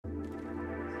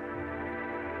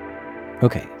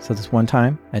Okay, so this one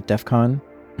time at DEF CON,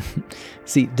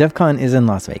 see, DEF CON is in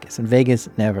Las Vegas, and Vegas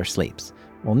never sleeps.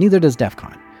 Well, neither does DEF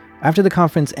CON. After the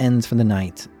conference ends for the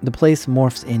night, the place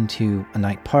morphs into a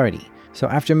night party. So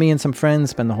after me and some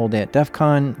friends spent the whole day at DEF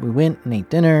CON, we went and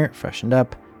ate dinner, freshened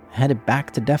up, and headed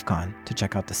back to DEF CON to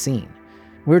check out the scene.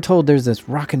 We were told there's this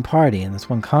rockin' party in this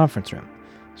one conference room,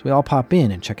 so we all pop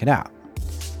in and check it out.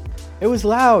 It was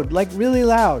loud, like really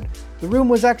loud. The room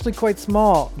was actually quite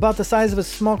small, about the size of a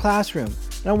small classroom.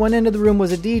 And on one end of the room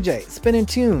was a DJ, spinning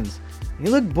tunes. He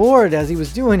looked bored as he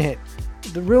was doing it.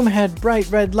 The room had bright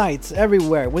red lights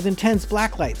everywhere, with intense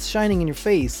black lights shining in your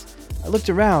face. I looked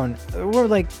around. There were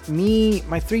like me,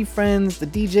 my 3 friends, the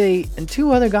DJ, and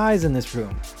 2 other guys in this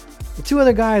room. The 2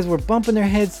 other guys were bumping their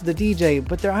heads to the DJ,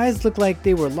 but their eyes looked like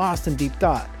they were lost in deep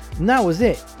thought. And that was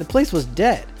it. The place was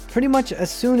dead. Pretty much as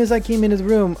soon as I came into the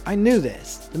room, I knew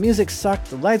this. The music sucked,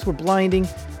 the lights were blinding.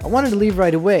 I wanted to leave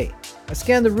right away. I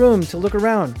scanned the room to look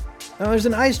around. Oh, there's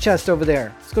an ice chest over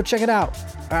there. Let's go check it out.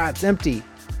 It's empty.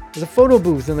 There's a photo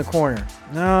booth in the corner.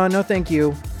 No thank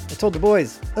you. I told the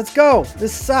boys, let's go.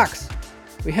 This sucks.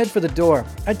 We head for the door.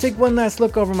 I take one last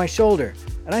look over my shoulder,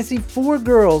 and I see 4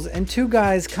 girls and 2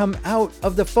 guys come out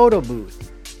of the photo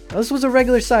booth. Now, this was a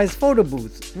regular sized photo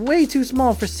booth, way too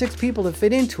small for 6 people to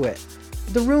fit into it.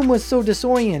 The room was so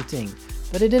disorienting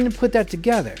that I didn't put that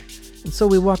together, and so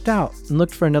we walked out and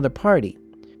looked for another party.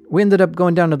 We ended up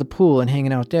going down to the pool and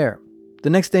hanging out there. The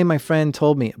next day, my friend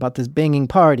told me about this banging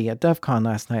party at DEF CON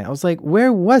last night. I was like,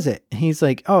 where was it? And he's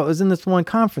like, oh, it was in this one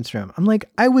conference room. I'm like,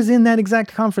 I was in that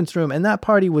exact conference room, and that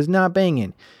party was not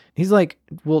banging. He's like,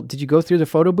 well, did you go through the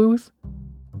photo booth?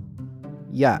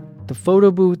 Yeah, the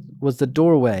photo booth was the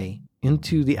doorway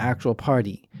into the actual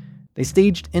party. They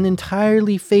staged an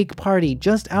entirely fake party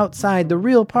just outside the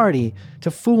real party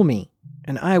to fool me,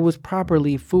 and I was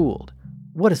properly fooled.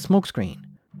 What a smokescreen.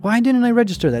 Why didn't I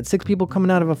register that 6 people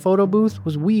coming out of a photo booth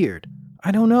was weird?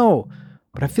 I don't know,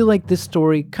 but I feel like this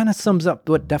story kind of sums up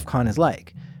what DEF CON is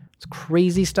like. It's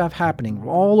crazy stuff happening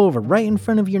all over, right in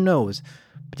front of your nose,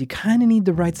 but you kind of need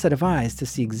the right set of eyes to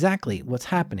see exactly what's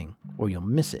happening, or you'll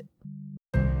miss it.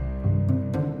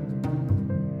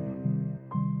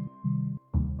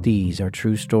 These are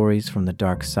true stories from the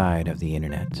dark side of the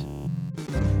internet.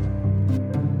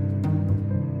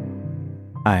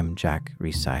 I'm Jack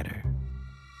Rhysider.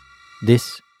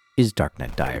 This is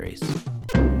Darknet Diaries.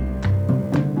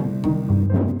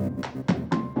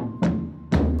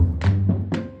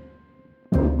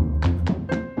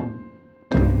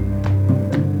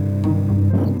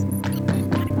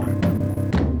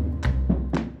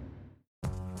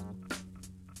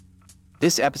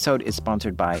 This episode is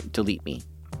sponsored by Delete Me.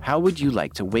 How would you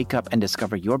like to wake up and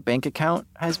discover your bank account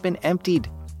has been emptied?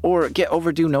 Or get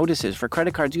overdue notices for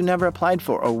credit cards you never applied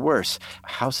for, or worse?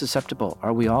 How susceptible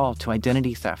are we all to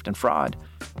identity theft and fraud?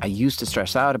 I used to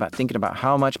stress out about thinking about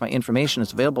how much my information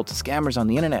is available to scammers on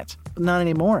the internet, but not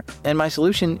anymore. And my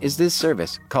solution is this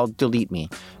service called Delete Me.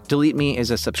 Delete Me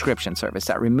is a subscription service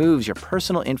that removes your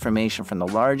personal information from the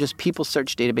largest people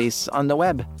search database on the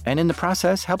web, and in the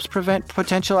process helps prevent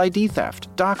potential ID theft,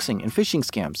 doxing, and phishing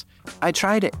scams. I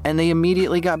tried it, and they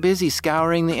immediately got busy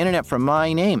scouring the internet for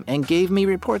my name and gave me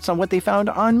reports on what they found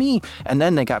on me, and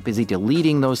then they got busy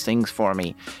deleting those things for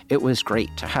me. It was great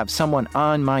to have someone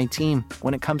on my team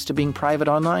when it comes to being private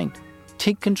online.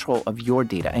 Take control of your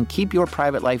data and keep your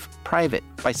private life private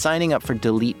by signing up for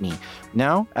Delete Me.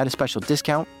 Now, at a special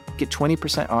discount, get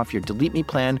 20% off your Delete Me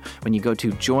plan when you go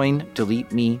to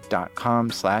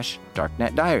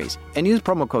joindeleteme.com/darknetdiaries and use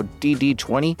promo code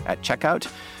DD20 at checkout.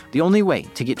 The only way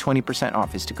to get 20%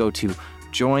 off is to go to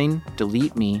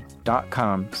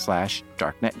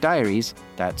joindeleteme.com/darknetdiaries.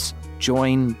 That's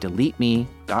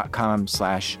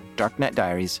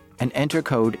joindeleteme.com/darknetdiaries and enter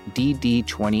code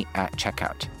DD20 at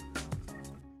checkout.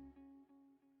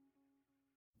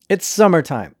 It's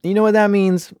summertime. You know what that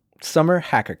means? Summer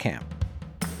Hacker Camp.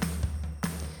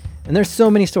 And there's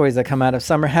so many stories that come out of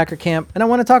Summer Hacker Camp, and I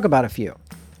want to talk about a few.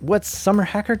 What's Summer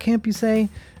Hacker Camp, you say?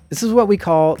 This is what we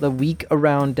call the week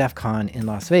around DEF CON in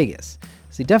Las Vegas.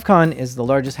 See, DEF CON is the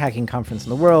largest hacking conference in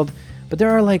the world, but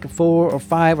there are like 4 or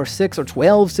 5 or 6 or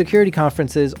 12 security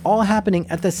conferences all happening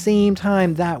at the same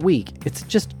time that week. It's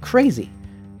just crazy.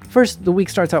 First, the week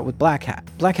starts out with Black Hat.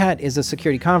 Black Hat is a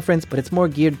security conference, but it's more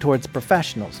geared towards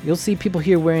professionals. You'll see people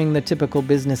here wearing the typical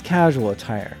business casual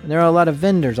attire. And there are a lot of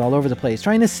vendors all over the place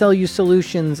trying to sell you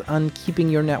solutions on keeping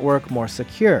your network more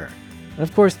secure. And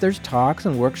of course, there's talks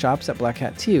and workshops at Black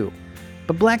Hat too.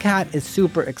 But Black Hat is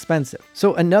super expensive.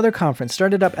 So another conference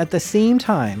started up at the same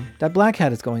time that Black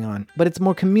Hat is going on, but it's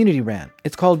more community ran.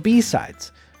 It's called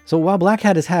B-Sides. So while Black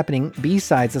Hat is happening,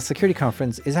 B-Sides, the security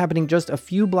conference, is happening just a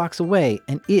few blocks away,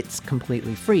 and it's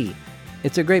completely free.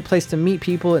 It's a great place to meet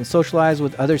people and socialize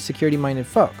with other security-minded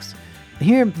folks.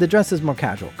 Here, the dress is more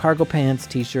casual. Cargo pants,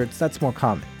 t-shirts, that's more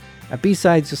common. At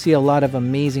B-Sides, you'll see a lot of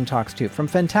amazing talks too, from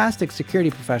fantastic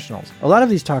security professionals. A lot of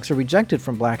these talks are rejected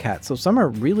from Black Hat, so some are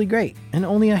really great. And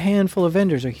only a handful of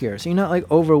vendors are here, so you're not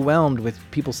like overwhelmed with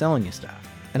people selling you stuff.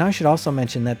 And I should also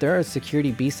mention that there are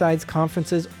security B-Sides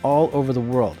conferences all over the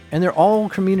world, and they're all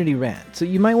community ran. So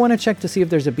you might want to check to see if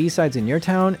there's a B-Sides in your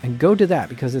town and go to that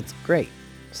because it's great.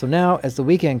 So now, as the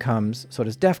weekend comes, so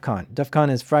does DEF CON. DEF CON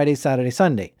is Friday, Saturday,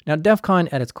 Sunday. Now, DEF CON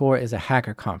at its core is a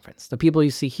hacker conference. The people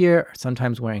you see here are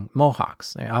sometimes wearing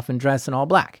mohawks. They often dress in all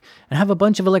black and have a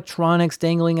bunch of electronics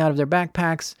dangling out of their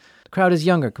backpacks. The crowd is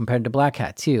younger compared to Black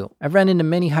Hat, too. I've run into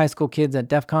many high school kids at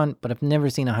DEF CON, but I've never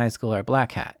seen a high schooler at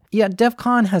Black Hat. Yeah, DEF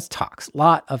CON has talks,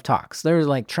 lot of talks. There's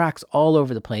like tracks all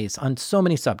over the place on so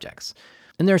many subjects.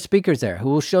 And there are speakers there who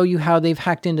will show you how they've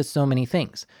hacked into so many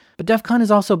things. But DEF CON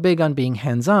is also big on being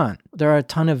hands-on. There are a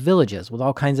ton of villages with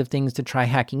all kinds of things to try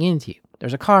hacking into.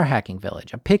 There's a car hacking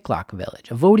village, a pick lock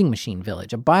village, a voting machine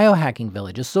village, a biohacking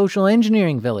village, a social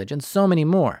engineering village, and so many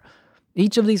more.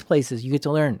 Each of these places you get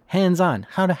to learn hands-on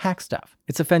how to hack stuff.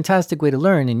 It's a fantastic way to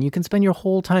learn, and you can spend your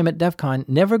whole time at DEF CON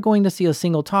never going to see a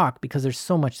single talk because there's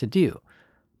so much to do.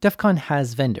 DEF CON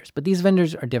has vendors, but these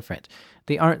vendors are different.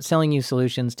 They aren't selling you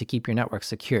solutions to keep your network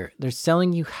secure. They're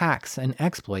selling you hacks and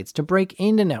exploits to break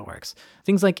into networks.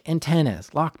 Things like antennas,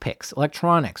 lockpicks,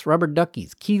 electronics, rubber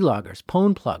duckies, keyloggers,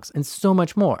 pwn plugs, and so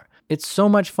much more. It's so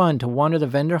much fun to wander the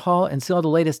vendor hall and see all the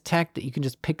latest tech that you can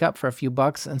just pick up for a few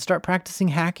bucks and start practicing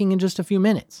hacking in just a few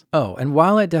minutes. Oh, and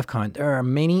while at DEF CON, there are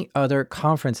many other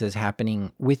conferences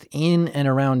happening within and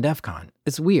around DEF CON.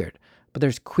 It's weird. But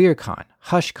there's QueerCon,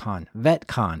 HushCon,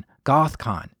 VetCon,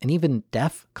 GothCon, and even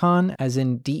DEFCon, as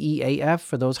in DEAF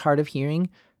for those hard of hearing.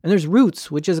 And there's Roots,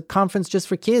 which is a conference just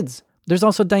for kids. There's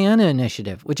also Diana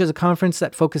Initiative, which is a conference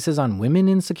that focuses on women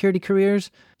in security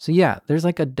careers. So yeah, there's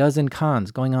like a dozen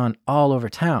cons going on all over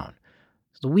town.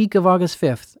 So the week of August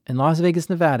 5th in Las Vegas,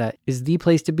 Nevada is the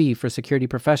place to be for security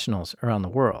professionals around the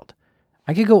world.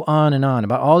 I could go on and on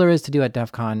about all there is to do at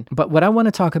DEF CON, but what I want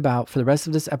to talk about for the rest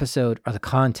of this episode are the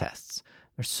contests.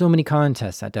 There's so many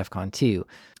contests at DEF CON too,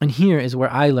 and here is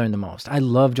where I learn the most. I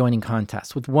love joining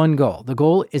contests with one goal. The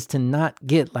goal is to not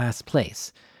get last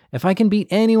place. If I can beat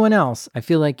anyone else, I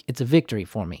feel like it's a victory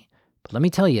for me. But let me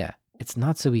tell you, it's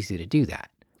not so easy to do that.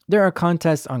 There are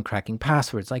contests on cracking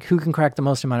passwords, like who can crack the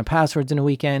most amount of passwords in a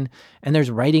weekend, and there's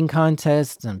writing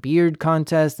contests and beard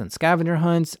contests and scavenger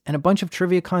hunts and a bunch of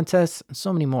trivia contests and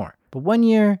so many more. But one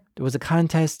year, there was a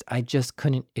contest I just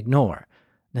couldn't ignore.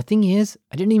 The thing is,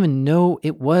 I didn't even know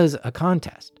it was a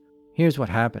contest. Here's what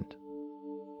happened.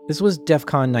 This was DEF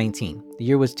CON 19. The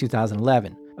year was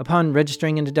 2011. Upon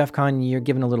registering into DEF CON, you're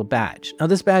given a little badge. Now,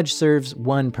 this badge serves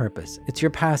one purpose. It's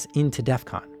your pass into DEF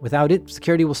CON. Without it,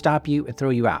 security will stop you and throw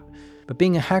you out. But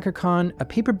being a HackerCon, a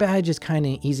paper badge is kind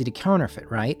of easy to counterfeit,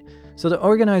 right? So the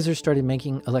organizers started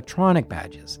making electronic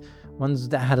badges, ones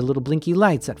that had a little blinky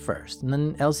lights at first, and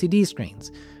then LCD screens.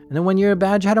 And then one year, a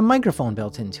badge had a microphone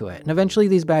built into it. And eventually,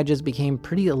 these badges became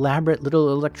pretty elaborate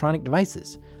little electronic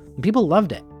devices. And people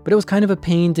loved it. But it was kind of a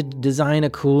pain to design a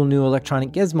cool new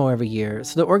electronic gizmo every year,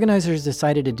 so the organizers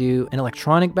decided to do an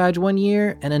electronic badge one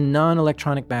year and a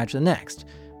non-electronic badge the next.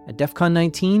 At DEF CON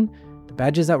 19, the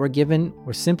badges that were given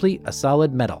were simply a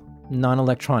solid metal,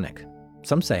 non-electronic.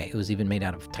 Some say it was even made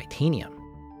out of titanium.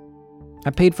 I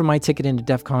paid for my ticket into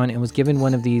DEF CON and was given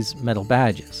one of these metal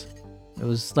badges. It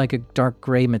was like a dark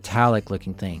gray metallic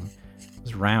looking thing. It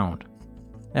was round.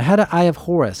 It had an Eye of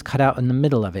Horus cut out in the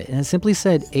middle of it, and it simply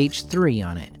said H3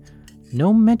 on it.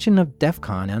 No mention of DEF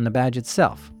CON on the badge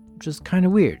itself, which is kind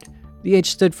of weird. The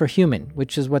H stood for human,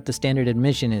 which is what the standard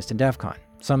admission is to DEF CON.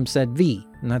 Some said V,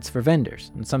 and that's for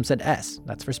vendors, and some said S,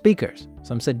 that's for speakers.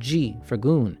 Some said G for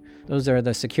goon. Those are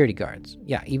the security guards.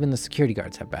 Yeah, even the security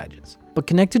guards have badges. But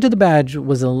connected to the badge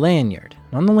was a lanyard.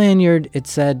 On the lanyard, it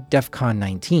said DEF CON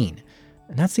 19,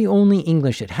 and that's the only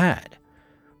English it had.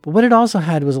 But what it also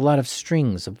had was a lot of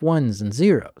strings of ones and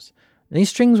zeros. And these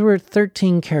strings were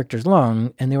 13 characters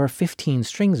long, and there were 15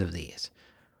 strings of these.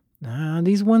 Now,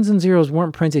 these ones and zeros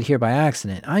weren't printed here by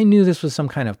accident. I knew this was some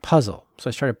kind of puzzle, so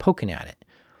I started poking at it.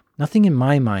 Nothing in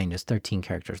my mind is 13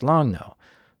 characters long, though.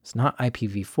 It's not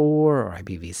IPv4 or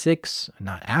IPv6,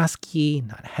 not ASCII,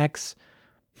 not hex.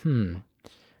 When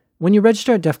you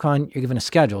register at DEF CON, you're given a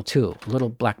schedule, too, a little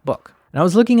black book. And I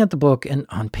was looking at the book, and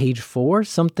on page 4,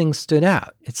 something stood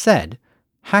out. It said,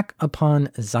 Hack upon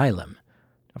Xylem.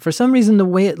 For some reason, the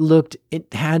way it looked,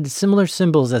 it had similar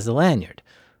symbols as the lanyard.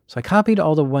 So I copied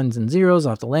all the ones and zeros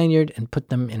off the lanyard and put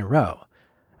them in a row.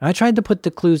 I tried to put the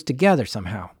clues together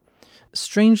somehow.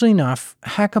 Strangely enough,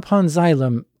 Hack Upon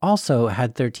Xylem also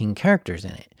had 13 characters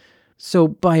in it. So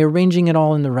by arranging it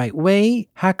all in the right way,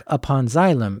 Hack Upon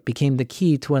Xylem became the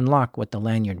key to unlock what the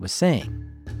lanyard was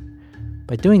saying.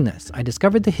 By doing this, I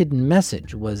discovered the hidden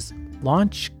message was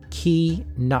launch key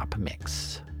NOP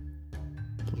mix.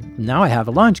 Now I have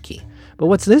a launch key. But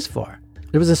what's this for?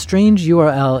 There was a strange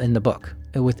URL in the book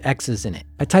with X's in it.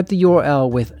 I typed the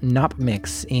URL with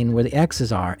NOPMix in where the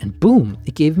X's are, and boom,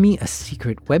 it gave me a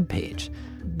secret web page.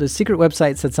 The secret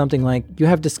website said something like, "You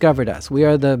have discovered us. We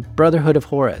are the Brotherhood of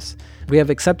Horus. We have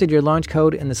accepted your launch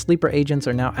code and the sleeper agents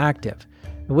are now active."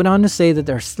 It went on to say that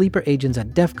there are sleeper agents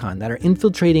at DEF CON that are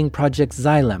infiltrating Project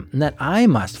Xylem and that I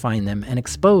must find them and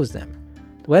expose them.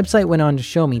 The website went on to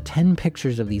show me 10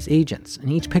 pictures of these agents, and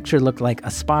each picture looked like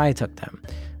a spy took them.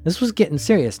 This was getting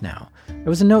serious now. There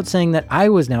was a note saying that I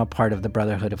was now part of the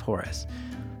Brotherhood of Horus.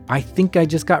 I think I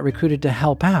just got recruited to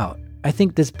help out. I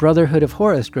think this Brotherhood of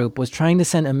Horus group was trying to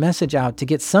send a message out to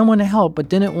get someone to help, but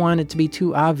didn't want it to be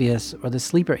too obvious or the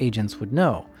sleeper agents would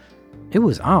know. It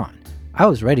was on. I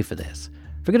was ready for this.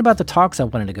 Forget about the talks I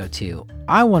wanted to go to.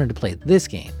 I wanted to play this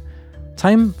game.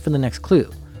 Time for the next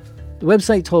clue. The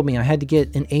website told me I had to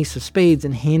get an ace of spades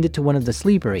and hand it to one of the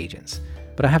sleeper agents,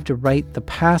 but I have to write the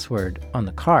password on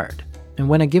the card. And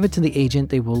when I give it to the agent,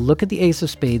 they will look at the ace of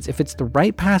spades. If it's the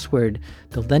right password,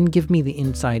 they'll then give me the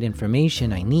inside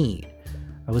information I need.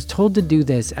 I was told to do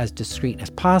this as discreet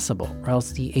as possible, or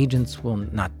else the agents will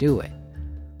not do it.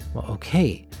 Well,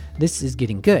 okay, this is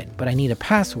getting good, but I need a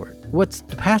password. What's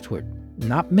the password?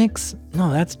 NOPMix?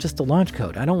 No, that's just a launch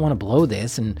code. I don't want to blow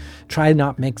this and try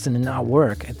NOPMix and it not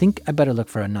work. I think I better look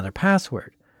for another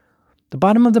password. The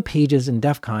bottom of the pages in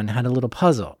DEF CON had a little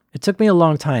puzzle. It took me a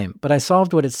long time, but I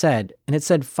solved what it said, and it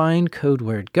said find code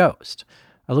word ghost.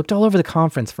 I looked all over the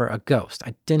conference for a ghost.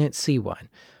 I didn't see one.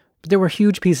 But there were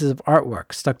huge pieces of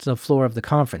artwork stuck to the floor of the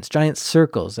conference, giant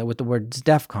circles with the words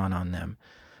DEF CON on them,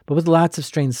 but with lots of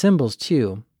strange symbols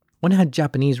too. One had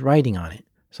Japanese writing on it.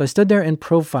 So I stood there and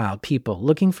profiled people,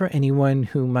 looking for anyone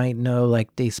who might know,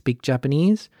 like, they speak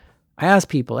Japanese. I asked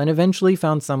people and eventually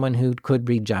found someone who could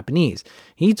read Japanese.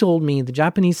 He told me the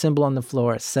Japanese symbol on the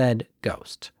floor said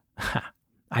ghost.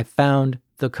 I found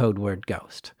the code word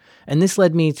ghost. And this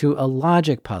led me to a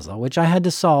logic puzzle, which I had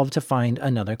to solve to find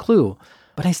another clue.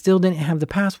 But I still didn't have the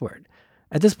password.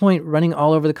 At this point, running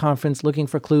all over the conference looking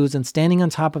for clues and standing on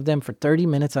top of them for 30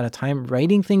 minutes at a time,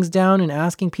 writing things down and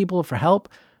asking people for help,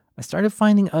 I started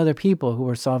finding other people who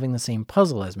were solving the same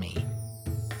puzzle as me.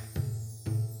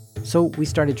 So we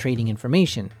started trading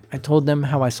information. I told them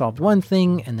how I solved one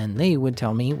thing, and then they would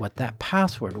tell me what that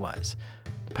password was.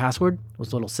 The password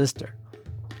was Little Sister.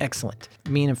 Excellent.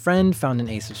 Me and a friend found an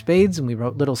ace of spades, and we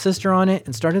wrote Little Sister on it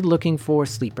and started looking for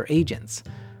sleeper agents.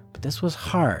 But this was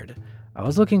hard. I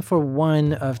was looking for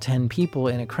one of 10 people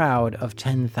in a crowd of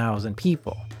 10,000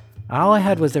 people. All I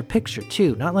had was their picture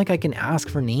too, not like I can ask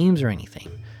for names or anything.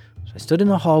 So I stood in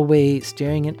the hallway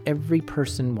staring at every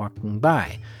person walking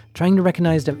by, trying to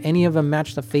recognize if any of them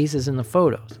matched the faces in the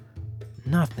photos.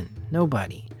 Nothing.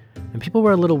 Nobody. And people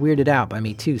were a little weirded out by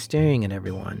me too, staring at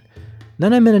everyone.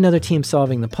 Then I met another team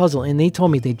solving the puzzle, and they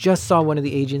told me they just saw one of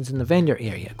the agents in the vendor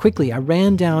area. Quickly, I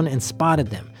ran down and spotted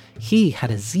them. He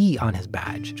had a Z on his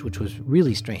badge, which was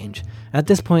really strange. At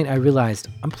this point, I realized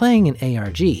I'm playing an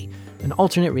ARG, an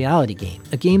alternate reality game,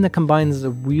 a game that combines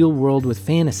the real world with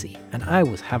fantasy, and I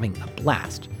was having a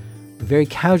blast. I very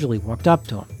casually walked up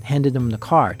to him, handed him the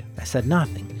card. I said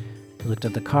nothing. He looked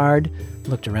at the card,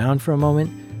 looked around for a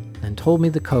moment, then told me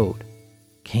the code.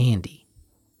 Candy.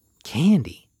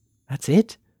 Candy? That's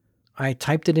it? I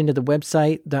typed it into the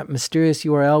website, that mysterious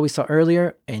URL we saw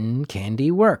earlier, and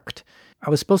Candy worked. I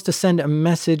was supposed to send a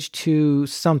message to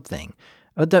something.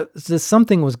 The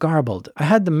something was garbled. I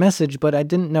had the message, but I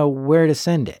didn't know where to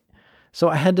send it. So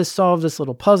I had to solve this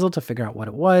little puzzle to figure out what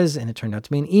it was, and it turned out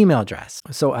to be an email address.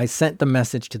 So I sent the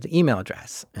message to the email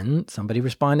address, and somebody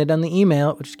responded on the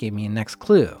email, which gave me a next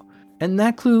clue. And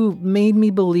that clue made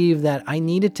me believe that I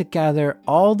needed to gather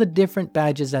all the different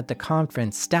badges at the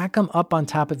conference, stack them up on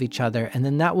top of each other, and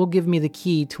then that will give me the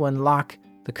key to unlock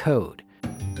the code.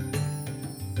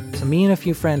 So me and a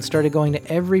few friends started going to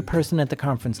every person at the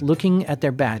conference looking at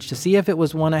their badge to see if it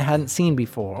was one I hadn't seen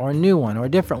before, or a new one, or a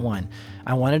different one.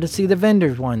 I wanted to see the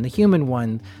vendors one, the human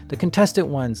one, the contestant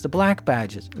ones, the black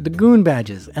badges, the goon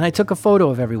badges, and I took a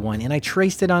photo of everyone, and I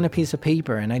traced it on a piece of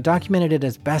paper, and I documented it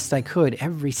as best I could,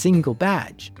 every single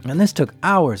badge. And this took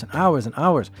hours and hours and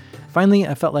hours. Finally,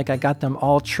 I felt like I got them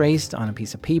all traced on a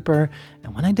piece of paper,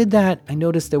 and when I did that, I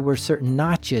noticed there were certain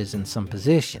notches in some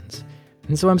positions.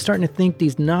 And so I'm starting to think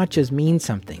these notches mean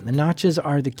something. The notches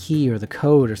are the key or the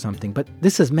code or something, but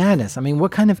this is madness. I mean,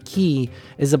 what kind of key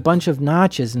is a bunch of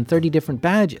notches and 30 different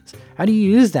badges? How do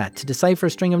you use that to decipher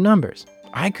a string of numbers?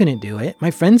 I couldn't do it.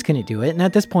 My friends couldn't do it. And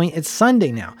at this point, it's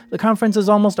Sunday now. The conference is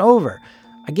almost over.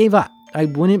 I gave up. I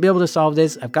wouldn't be able to solve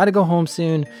this. I've got to go home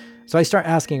soon. So I start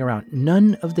asking around.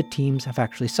 None of the teams have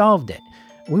actually solved it.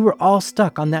 We were all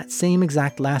stuck on that same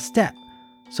exact last step.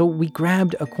 So we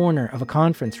grabbed a corner of a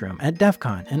conference room at DEF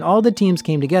CON, and all the teams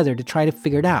came together to try to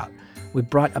figure it out. We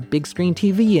brought a big screen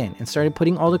TV in and started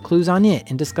putting all the clues on it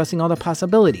and discussing all the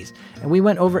possibilities. And we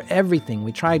went over everything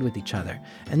we tried with each other.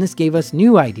 And this gave us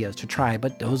new ideas to try,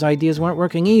 but those ideas weren't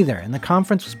working either. And the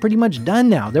conference was pretty much done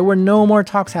now. There were no more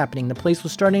talks happening. The place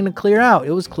was starting to clear out.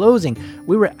 It was closing.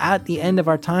 We were at the end of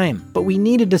our time. But we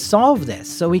needed to solve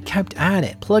this, so we kept at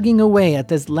it, plugging away at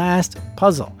this last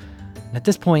puzzle. At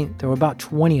this point, there were about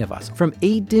 20 of us from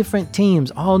 8 different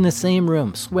teams all in the same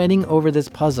room, sweating over this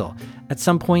puzzle. At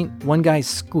some point, one guy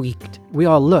squeaked. We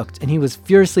all looked, and he was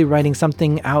furiously writing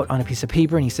something out on a piece of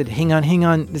paper, and he said, hang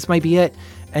on, this might be it.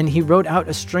 And he wrote out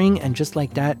a string, and just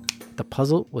like that, the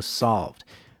puzzle was solved.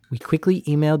 We quickly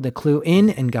emailed the clue in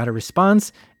and got a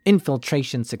response.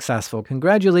 Infiltration successful.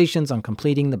 Congratulations on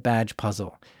completing the badge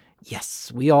puzzle.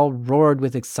 Yes, we all roared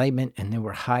with excitement, and there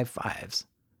were high fives.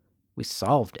 We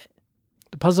solved it.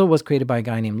 The puzzle was created by a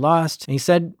guy named Lost, and he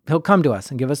said he'll come to us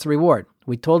and give us the reward.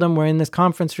 We told him we're in this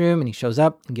conference room, and he shows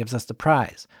up and gives us the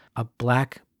prize, a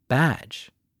black badge.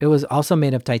 It was also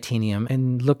made of titanium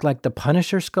and looked like the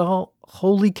Punisher skull.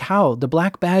 Holy cow, the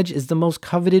black badge is the most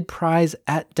coveted prize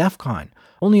at DEF CON.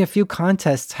 Only a few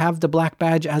contests have the black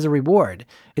badge as a reward.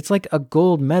 It's like a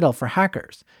gold medal for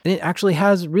hackers, and it actually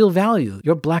has real value.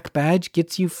 Your black badge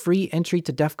gets you free entry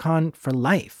to DEF CON for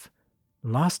life.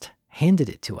 Lost handed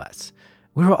it to us.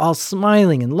 We were all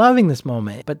smiling and loving this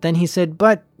moment. But then he said,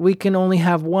 but we can only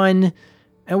have one.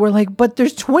 And we're like, but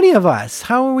there's 20 of us.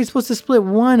 How are we supposed to split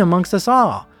one amongst us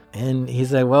all? And he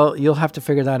said, well, you'll have to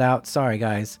figure that out. Sorry,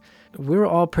 guys. We were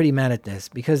all pretty mad at this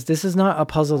because this is not a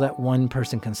puzzle that one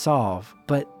person can solve,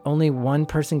 but only one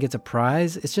person gets a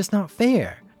prize. It's just not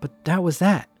fair. But that was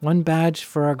that. One badge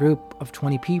for our group of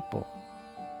 20 people.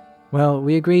 Well,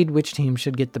 we agreed which team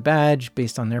should get the badge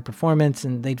based on their performance,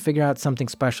 and they'd figure out something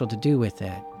special to do with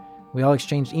it. We all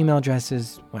exchanged email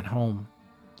addresses, went home.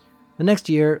 The next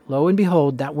year, lo and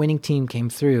behold, that winning team came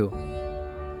through.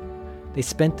 They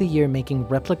spent the year making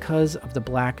replicas of the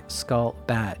Black Skull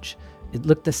badge. It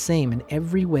looked the same in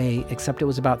every way, except it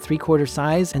was about 3/4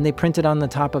 size, and they printed on the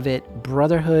top of it,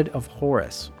 Brotherhood of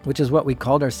Horus, which is what we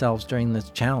called ourselves during this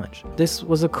challenge. This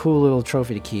was a cool little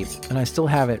trophy to keep, and I still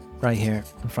have it right here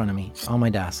in front of me on my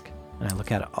desk, and I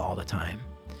look at it all the time.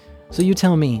 So you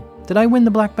tell me, did I win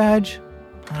the black badge?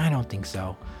 I don't think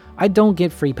so. I don't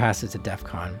get free passes at DEF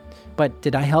CON, but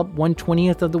did I help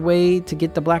 1/20th of the way to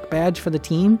get the black badge for the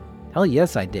team? Hell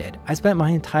yes, I did. I spent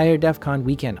my entire DEF CON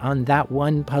weekend on that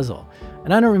one puzzle,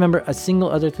 and I don't remember a single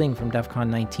other thing from DEF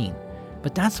CON 19.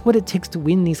 But that's what it takes to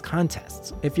win these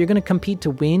contests. If you're going to compete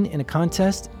to win in a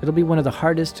contest, it'll be one of the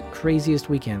hardest, craziest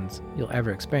weekends you'll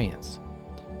ever experience.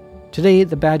 Today,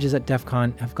 the badges at DEF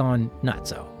CON have gone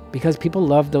nutso. Because people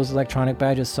love those electronic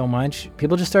badges so much,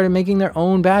 people just started making their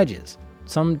own badges.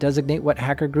 Some designate what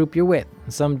hacker group you're with,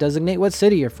 and some designate what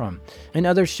city you're from, and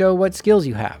others show what skills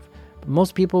you have. But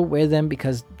most people wear them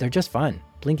because they're just fun.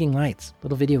 Blinking lights,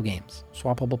 little video games,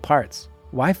 swappable parts,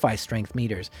 Wi-Fi strength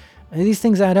meters. And these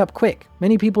things add up quick.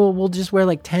 Many people will just wear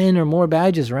like 10 or more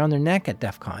badges around their neck at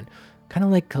DEF CON, kind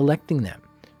of like collecting them.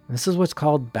 And this is what's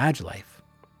called badge life.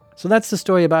 So that's the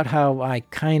story about how I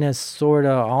kinda,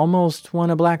 sorta, almost won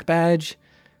a black badge.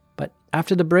 But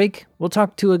after the break, we'll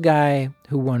talk to a guy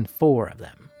who won 4 of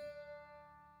them.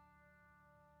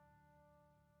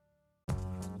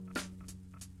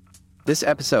 This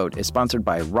episode is sponsored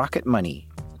by Rocket Money.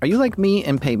 Are you like me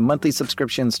and pay monthly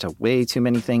subscriptions to way too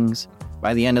many things?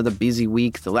 By the end of the busy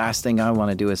week, the last thing I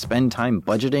want to do is spend time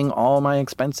budgeting all my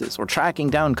expenses or tracking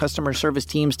down customer service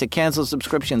teams to cancel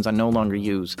subscriptions I no longer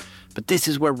use. But this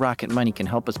is where Rocket Money can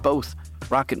help us both.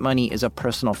 Rocket Money is a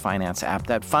personal finance app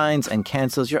that finds and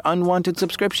cancels your unwanted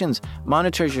subscriptions,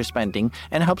 monitors your spending,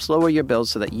 and helps lower your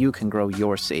bills so that you can grow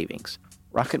your savings.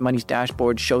 Rocket Money's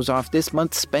dashboard shows off this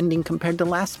month's spending compared to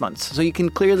last month's, so you can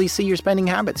clearly see your spending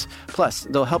habits. Plus,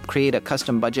 they'll help create a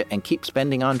custom budget and keep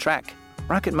spending on track.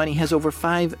 Rocket Money has over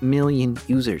 5 million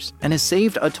users and has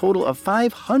saved a total of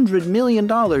 $500 million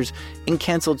in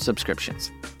canceled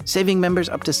subscriptions, saving members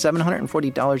up to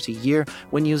 $740 a year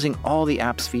when using all the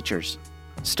app's features.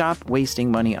 Stop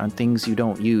wasting money on things you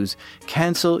don't use.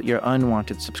 Cancel your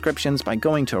unwanted subscriptions by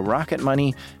going to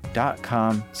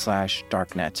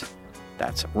rocketmoney.com/darknet.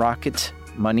 That's rocketmoney.com/darknet.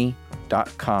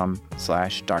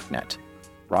 rocketmoney.com/darknet.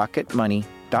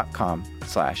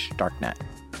 rocketmoney.com/darknet.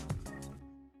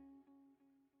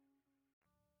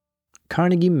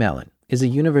 Carnegie Mellon is a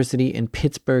university in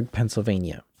Pittsburgh,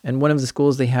 Pennsylvania, and one of the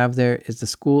schools they have there is the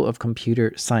School of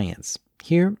Computer Science.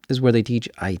 Here is where they teach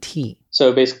IT.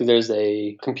 So basically there's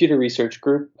a computer research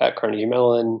group at Carnegie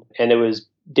Mellon, and it was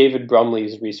David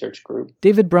Brumley's research group.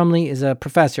 David Brumley is a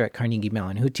professor at Carnegie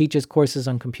Mellon who teaches courses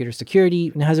on computer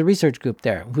security and has a research group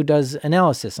there who does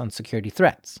analysis on security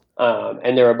threats.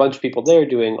 And there are a bunch of people there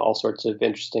doing all sorts of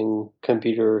interesting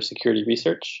computer security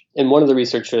research. And one of the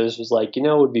researchers was like,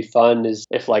 what would be fun is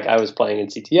if I was playing in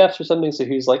CTFs or something. So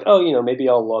he was like, maybe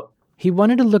I'll look. He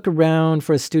wanted to look around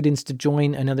for his students to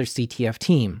join another CTF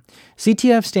team.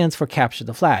 CTF stands for Capture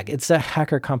the Flag. It's a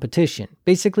hacker competition.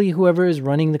 Basically, whoever is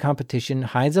running the competition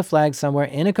hides a flag somewhere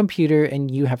in a computer and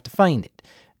you have to find it.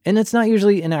 And it's not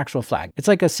usually an actual flag. It's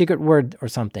like a secret word or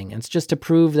something. It's just to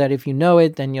prove that if you know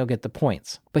it, then you'll get the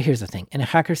points. But here's the thing. In a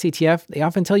hacker CTF, they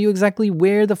often tell you exactly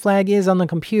where the flag is on the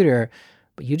computer,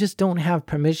 but you just don't have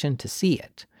permission to see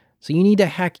it. So you need to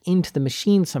hack into the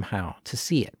machine somehow to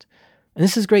see it. And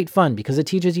this is great fun because it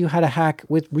teaches you how to hack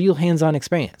with real hands-on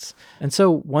experience. And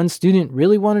so one student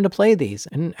really wanted to play these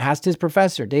and asked his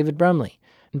professor, David Brumley.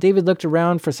 And David looked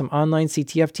around for some online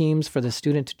CTF teams for the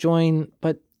student to join,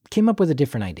 but came up with a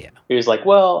different idea. He was like,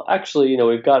 well, actually,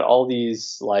 we've got all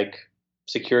these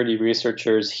security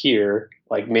researchers here.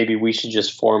 Maybe we should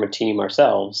just form a team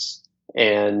ourselves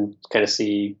and kind of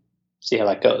see how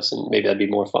that goes, and maybe that'd be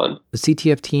more fun. The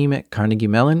CTF team at Carnegie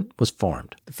Mellon was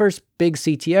formed. The first big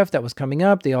CTF that was coming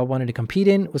up, they all wanted to compete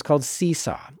in, was called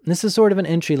Seesaw. And this is sort of an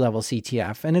entry-level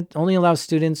CTF, and it only allows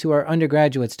students who are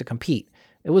undergraduates to compete.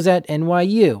 It was at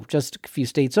NYU, just a few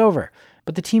states over.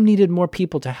 But the team needed more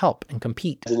people to help and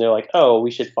compete. And they're like, oh,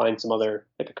 we should find some other,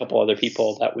 a couple other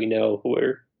people that we know who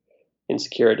are in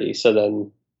security. So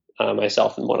then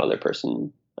myself and one other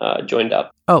person joined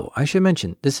up. Oh, I should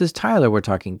mention, this is Tyler we're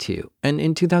talking to. And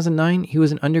in 2009, he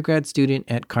was an undergrad student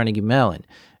at Carnegie Mellon.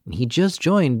 And he just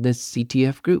joined this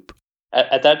CTF group.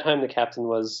 At that time, the captain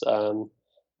was a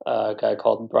guy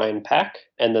called Brian Pack.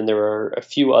 And then there were a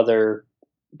few other,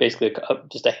 basically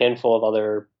just a handful of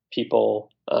other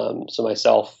people. So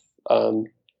myself, and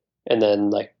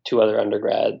then two other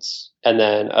undergrads, and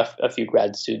then a few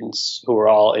grad students who were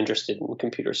all interested in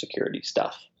computer security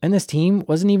stuff. And this team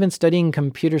wasn't even studying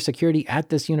computer security at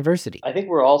this university. I think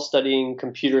we're all studying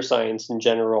computer science in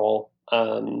general,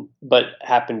 but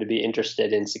happened to be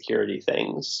interested in security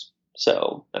things.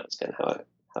 So that was kind of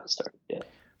how it started, yeah.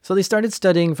 So they started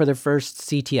studying for their first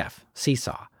CTF,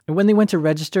 Seesaw. And when they went to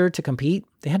register to compete,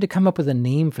 they had to come up with a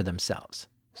name for themselves.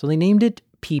 So they named it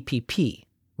PPP,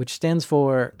 which stands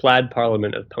for Plaid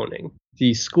Parliament of Poning.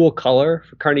 The school color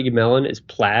for Carnegie Mellon is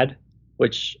plaid,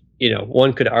 which,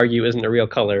 one could argue isn't a real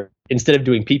color. Instead of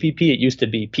doing PPP, it used to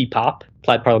be PPOP,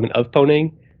 Plaid Parliament of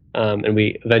Poning, and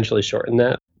we eventually shortened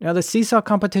that. Now, the Seesaw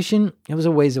competition, it was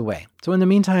a ways away. So in the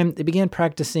meantime, they began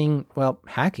practicing,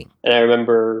 hacking. And I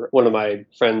remember one of my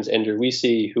friends, Andrew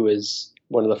Weesey, who is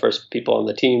one of the first people on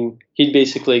the team, he'd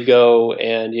basically go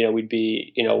and, we'd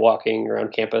be, walking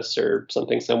around campus or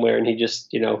something somewhere, and he'd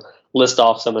just, list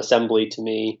off some assembly to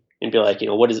me and be like,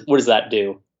 what does that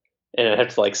do? And I'd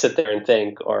have to sit there and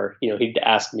think, or, he'd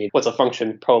ask me, what's a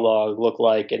function prolog look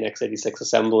like in x86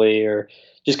 assembly, or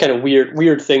just kind of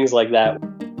weird things like that.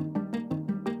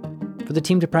 For the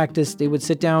team to practice, they would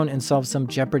sit down and solve some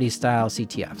Jeopardy-style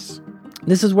CTFs.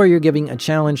 This is where you're giving a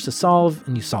challenge to solve,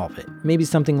 and you solve it. Maybe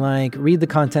something like, read the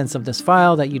contents of this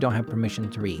file that you don't have permission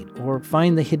to read, or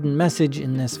find the hidden message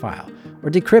in this file, or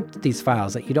decrypt these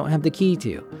files that you don't have the key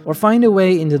to, or find a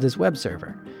way into this web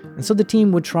server. And so the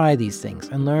team would try these things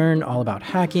and learn all about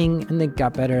hacking, and they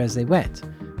got better as they went.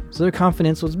 So their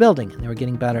confidence was building, and they were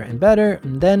getting better and better,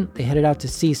 and then they headed out to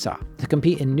Seesaw to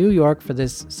compete in New York for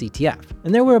this CTF.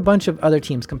 And there were a bunch of other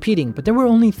teams competing, but there were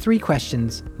only 3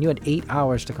 questions, and you had 8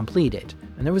 hours to complete it.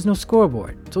 And there was no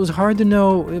scoreboard, so it was hard to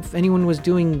know if anyone was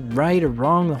doing right or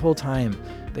wrong the whole time.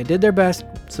 They did their best,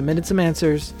 submitted some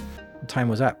answers, and time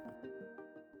was up.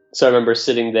 So I remember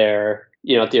sitting there,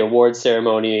 at the awards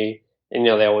ceremony, and,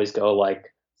 they always go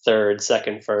third,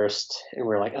 second, first, and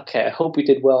we're like, okay, I hope we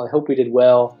did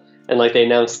well. And they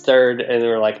announced third, and they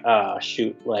were like,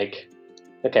 shoot,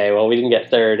 okay, well, we didn't get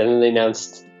third. And then they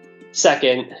announced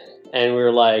second, and we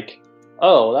were like,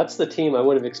 oh, that's the team I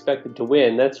would have expected to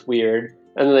win. That's weird.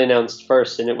 And then they announced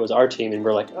first, and it was our team, and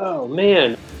we're like, oh,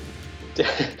 man.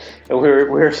 And we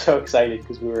were so excited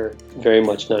because we were very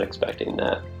much not expecting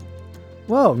that.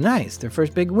 Whoa, nice. Their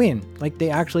first big win. They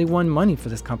actually won money for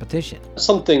this competition.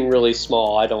 Something really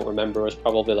small, I don't remember. It was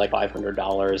probably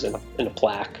 $500 in a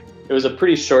plaque It was a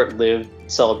pretty short-lived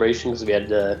celebration because we had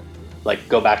to like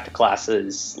go back to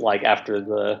classes like after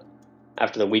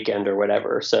the weekend or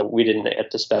whatever. So we didn't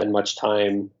get to spend much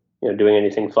time, doing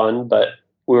anything fun, but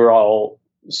we were all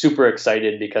super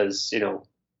excited because, it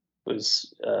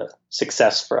was a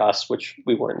success for us, which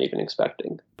we weren't even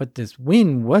expecting. But this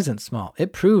win wasn't small.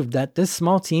 It proved that this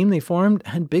small team they formed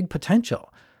had big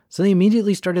potential. So they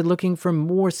immediately started looking for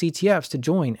more CTFs to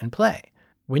join and play.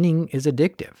 Winning is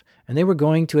addictive, and they were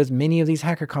going to as many of these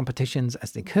hacker competitions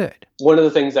as they could. One of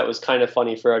the things that was kind of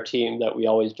funny for our team that we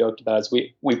always joked about is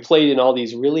we played in all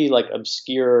these really like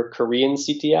obscure Korean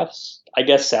CTFs. I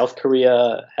guess South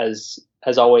Korea has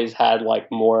always had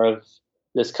like more of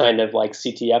this kind of like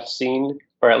CTF scene,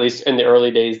 or at least in the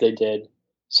early days they did.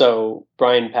 So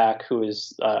Brian Pak, who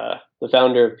is the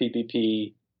founder of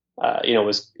PPP,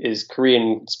 is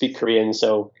Korean, speak Korean.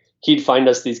 So he'd find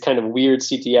us these kind of weird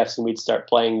CTFs and we'd start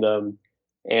playing them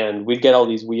and we'd get all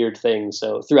these weird things.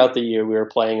 So throughout the year, we were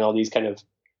playing all these kind of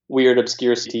weird,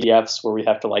 obscure CTFs where we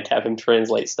have to like have him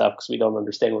translate stuff because we don't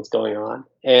understand what's going on.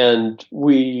 And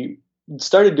we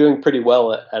started doing pretty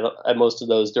well at most of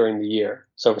those during the year.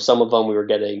 So for some of them, we were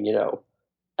getting,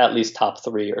 at least top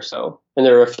 3 or so. And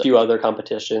there are a few other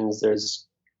competitions. There's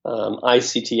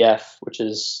ICTF, which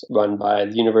is run by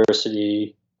the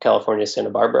University of California, Santa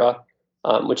Barbara,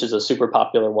 which is a super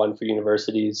popular one for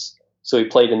universities. So we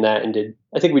played in that and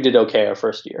I think we did okay our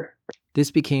first year. This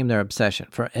became their obsession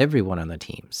for everyone on the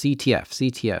team. CTF,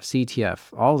 CTF, CTF,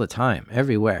 all the time,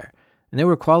 everywhere. And they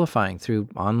were qualifying through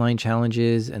online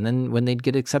challenges, and then when they'd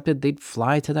get accepted, they'd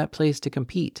fly to that place to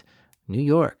compete. New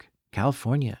York,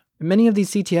 California. Many of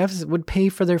these CTFs would pay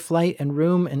for their flight and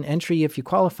room and entry if you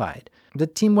qualified. The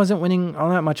team wasn't winning all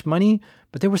that much money,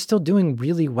 but they were still doing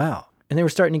really well. And they were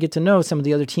starting to get to know some of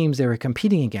the other teams they were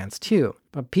competing against too.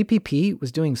 But PPP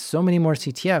was doing so many more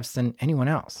CTFs than anyone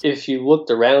else. If you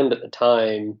looked around at the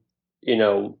time,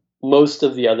 most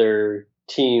of the other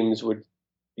teams would,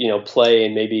 play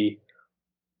in maybe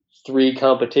 3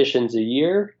 competitions a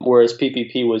year, whereas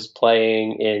PPP was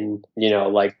playing in,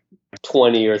 like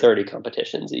 20 or 30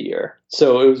 competitions a year.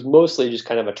 So it was mostly just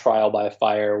kind of a trial by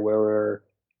fire where we're,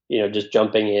 just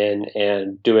jumping in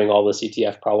and doing all the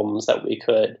CTF problems that we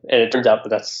could. And it turns out that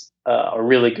that's a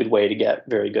really good way to get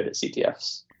very good at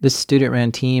CTFs. This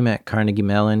student-ran team at Carnegie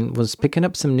Mellon was picking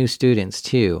up some new students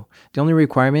too. The only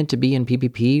requirement to be in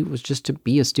PPP was just to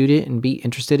be a student and be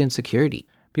interested in security.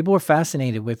 People were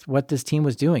fascinated with what this team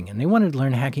was doing, and they wanted to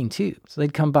learn hacking too. So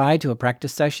they'd come by to a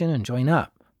practice session and join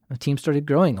up. The team started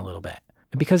growing a little bit.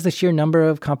 And because the sheer number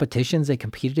of competitions they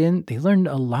competed in, they learned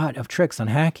a lot of tricks on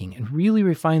hacking and really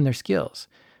refined their skills.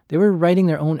 They were writing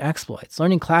their own exploits,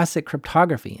 learning classic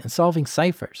cryptography and solving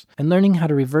ciphers, and learning how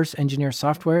to reverse engineer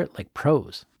software like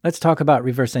pros. Let's talk about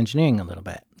reverse engineering a little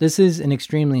bit. This is an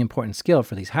extremely important skill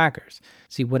for these hackers.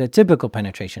 See, what a typical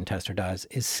penetration tester does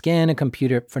is scan a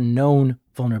computer for known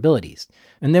vulnerabilities.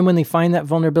 And then when they find that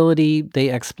vulnerability, they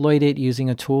exploit it using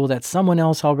a tool that someone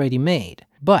else already made.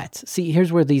 But see,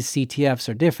 here's where these CTFs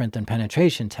are different than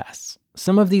penetration tests.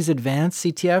 Some of these advanced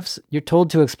CTFs, you're told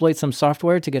to exploit some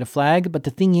software to get a flag, but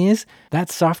the thing is,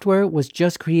 that software was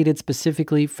just created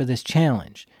specifically for this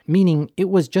challenge, meaning it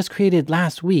was just created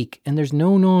last week and there's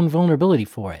no known vulnerability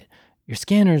for it. Your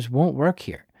scanners won't work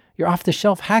here. Your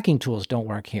off-the-shelf hacking tools don't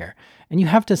work here, and you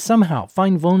have to somehow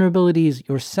find vulnerabilities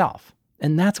yourself.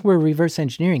 And that's where reverse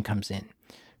engineering comes in.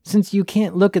 Since you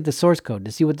can't look at the source code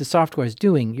to see what the software is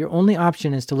doing, your only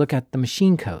option is to look at the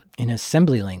machine code in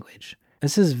assembly language.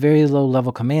 This is very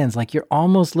low-level commands, like you're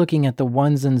almost looking at the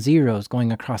ones and zeros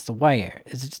going across the wire.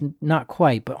 It's not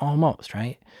quite, but almost,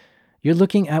 right? You're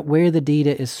looking at where the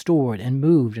data is stored and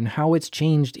moved and how it's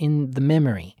changed in the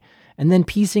memory, and then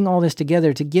piecing all this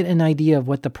together to get an idea of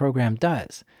what the program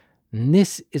does. And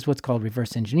this is what's called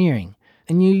reverse engineering.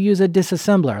 And you use a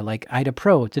disassembler like IDA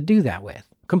Pro to do that with,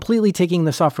 completely taking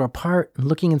the software apart and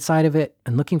looking inside of it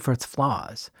and looking for its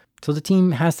flaws. So the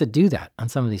team has to do that on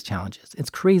some of these challenges. It's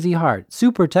crazy hard,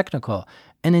 super technical,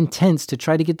 and intense to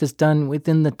try to get this done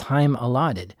within the time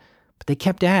allotted. But they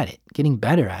kept at it, getting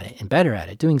better at it and better at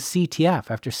it, doing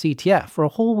CTF after CTF for a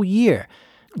whole year,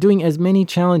 doing as many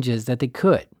challenges that they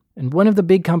could. And one of the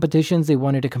big competitions they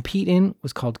wanted to compete in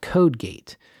was called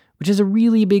CodeGate, which is a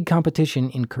really big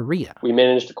competition in Korea. We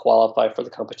managed to qualify for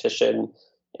the competition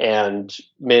and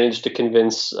managed to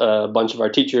convince a bunch of our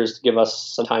teachers to give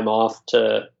us some time off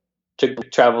to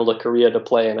travel to Korea to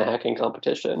play in a hacking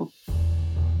competition.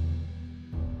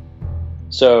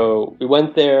 So we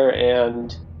went there,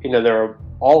 and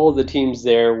all of the teams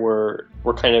there were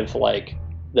kind of like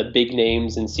the big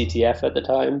names in CTF at the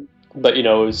time. But it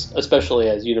was, especially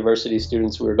as university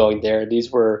students who were going there,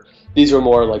 these were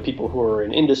more like people who were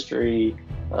in industry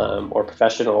or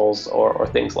professionals or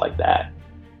things like that.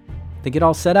 They get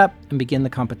all set up and begin the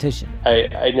competition.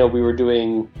 I know we were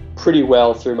doing pretty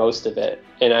well through most of it,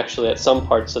 and actually at some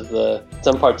parts of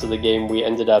the game we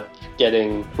ended up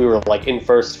we were like in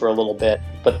first for a little bit,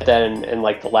 but then in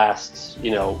like the last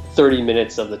 30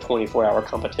 minutes of the 24-hour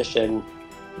competition,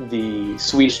 the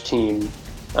Swedish team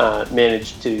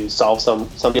managed to solve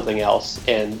something else,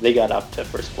 and they got up to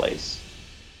first place.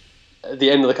 At the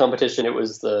end of the competition, it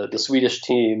was the Swedish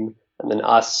team, and then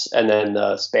us, and then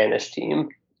the Spanish team.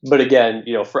 But again,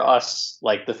 for us,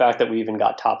 like the fact that we even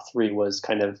got top 3 was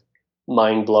kind of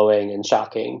mind-blowing and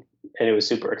shocking, and it was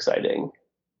super exciting.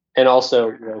 And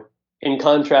also, in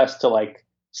contrast to like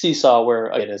Seesaw, where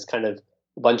again it's kind of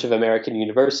a bunch of American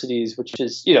universities, which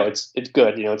is it's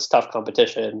good, it's tough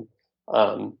competition.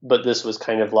 But this was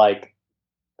kind of like,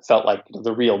 felt like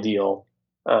the real deal.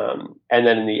 And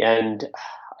then in the end,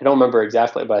 I don't remember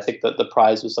exactly, but I think that the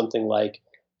prize was something like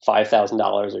 $5,000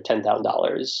 or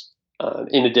 $10,000,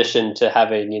 in addition to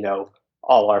having,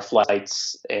 all our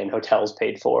flights and hotels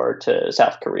paid for to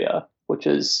South Korea, which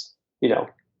is, a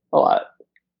lot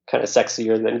kind of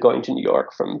sexier than going to New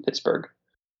York from Pittsburgh.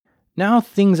 Now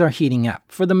things are heating up.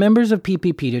 For the members of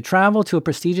PPP to travel to a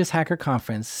prestigious hacker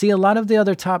conference, see a lot of the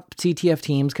other top CTF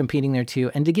teams competing there too,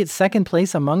 and to get second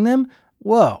place among them,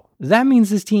 whoa, that means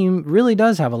this team really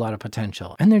does have a lot of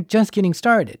potential, and they're just getting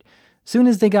started. Soon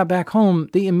as they got back home,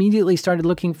 they immediately started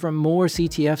looking for more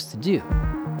CTFs to do.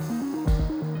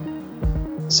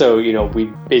 So, we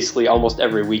basically almost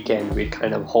every weekend we'd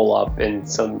kind of hole up in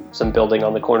some building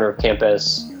on the corner of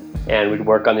campus, and we'd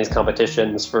work on these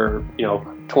competitions for,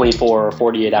 24 or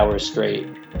 48 hours straight.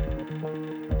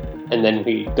 And then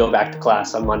we go back to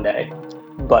class on Monday.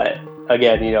 But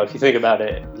again, if you think about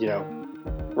it,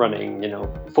 running,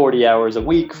 40 hours a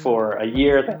week for a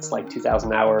year, that's like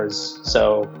 2,000 hours.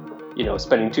 So,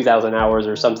 spending 2,000 hours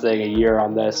or something a year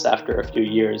on this after a few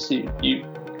years, you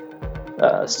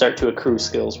start to accrue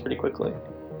skills pretty quickly.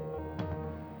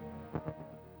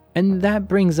 And that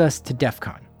brings us to DEF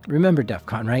CON. Remember DEF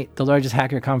CON, right? The largest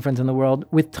hacker conference in the world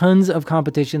with tons of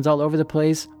competitions all over the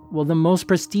place. Well, the most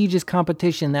prestigious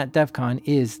competition at DEF CON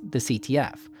is the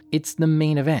CTF. It's the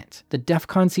main event. The DEF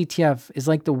CON CTF is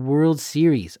like the World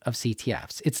Series of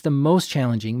CTFs. It's the most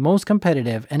challenging, most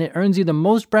competitive, and it earns you the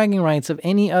most bragging rights of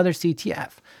any other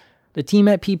CTF. The team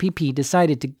at PPP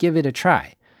decided to give it a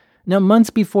try. Now, months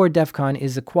before DEF CON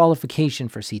is a qualification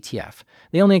for CTF.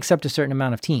 They only accept a certain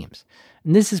amount of teams.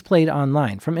 And this is played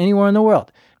online from anywhere in the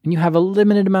world. And you have a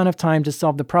limited amount of time to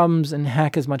solve the problems and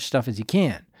hack as much stuff as you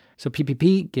can. So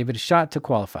PPP gave it a shot to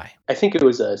qualify. I think it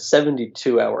was a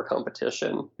 72-hour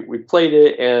competition. We played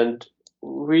it, and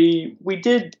we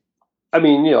did,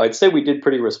 I'd say we did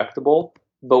pretty respectable,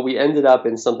 but we ended up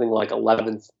in something like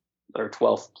 11th or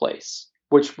 12th place,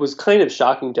 which was kind of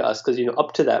shocking to us because,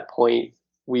 up to that point,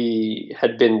 we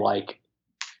had been like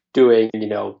doing,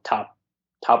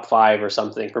 top 5 or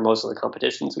something for most of the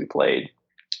competitions we played.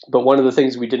 But one of the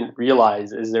things we didn't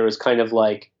realize is there was kind of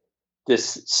like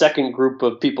this second group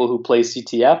of people who play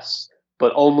CTFs,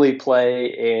 but only play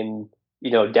in,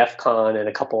 DEF CON and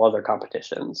a couple other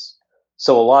competitions.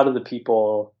 So a lot of the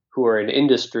people who are in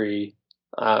industry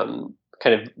kind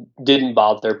of didn't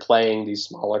bother playing these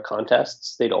smaller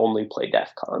contests. They'd only play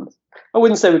DEF CON. I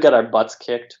wouldn't say we got our butts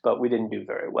kicked, but we didn't do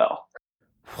very well.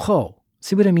 Whoa.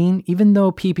 See what I mean? Even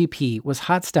though PPP was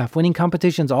hot stuff, winning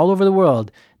competitions all over the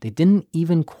world, they didn't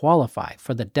even qualify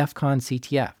for the DEF CON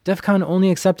CTF. DEF CON only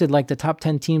accepted like the top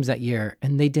 10 teams that year,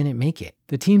 and they didn't make it.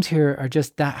 The teams here are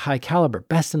just that high caliber,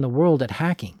 best in the world at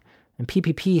hacking, and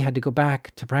PPP had to go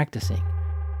back to practicing.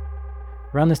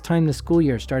 Around this time, the school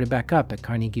year started back up at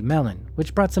Carnegie Mellon,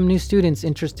 which brought some new students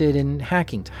interested in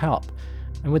hacking to help.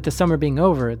 And with the summer being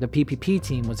over, the PPP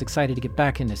team was excited to get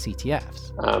back into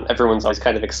CTFs. Everyone's always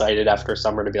kind of excited after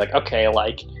summer to be like, okay,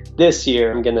 like this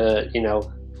year I'm going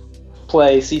to,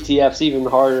 play CTFs even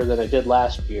harder than I did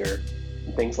last year,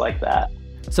 and things like that.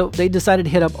 So they decided to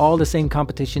hit up all the same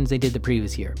competitions they did the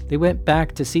previous year. They went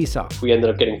back to Seesaw. We ended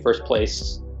up getting first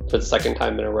place for the second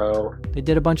time in a row. They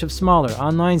did a bunch of smaller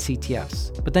online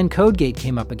CTFs. But then CodeGate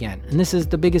came up again, and this is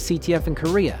the biggest CTF in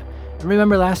Korea. And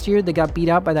remember last year, they got beat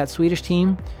out by that Swedish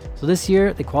team? So this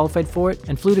year, they qualified for it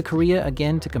and flew to Korea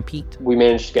again to compete. We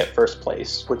managed to get first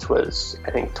place, which was,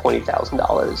 I think,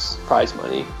 $20,000 prize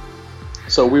money.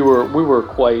 So we were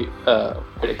quite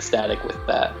ecstatic with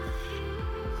that.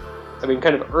 I mean,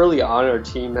 kind of early on, our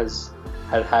team has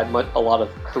had a lot of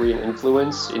Korean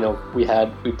influence. You know, we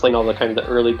played all the kind of the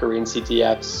early Korean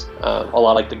CTFs. A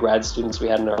lot like the grad students we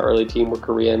had in our early team were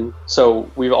Korean. So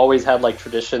we've always had like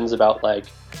traditions about like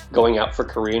going out for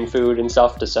Korean food and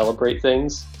stuff to celebrate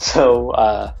things.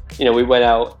 So, you know, we went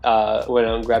out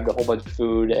and grabbed a whole bunch of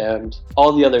food, and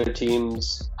all the other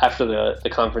teams, after the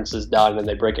conference is done and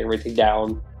they break everything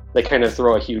down, they kind of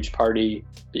throw a huge party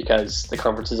because the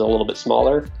conference is a little bit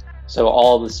smaller. So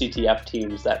all the CTF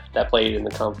teams that played in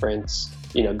the conference,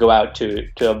 you know, go out to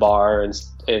a bar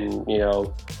and you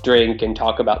know, drink and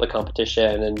talk about the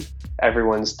competition, and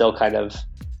everyone's still kind of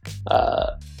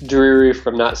dreary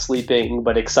from not sleeping,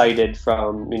 but excited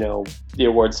from, you know, the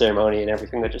award ceremony and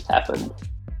everything that just happened.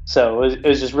 So it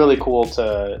was just really cool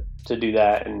to do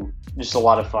that, and just a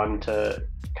lot of fun to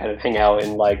kind of hang out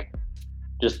and like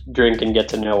just drink and get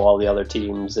to know all the other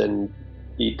teams and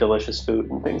eat delicious food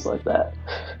and things like that.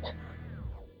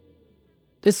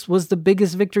 This was the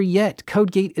biggest victory yet.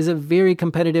 CodeGate is a very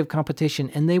competitive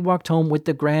competition, and they walked home with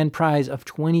the grand prize of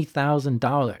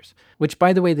 $20,000, which,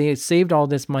 by the way, they saved all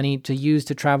this money to use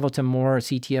to travel to more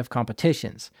CTF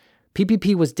competitions.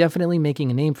 PPP was definitely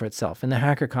making a name for itself in the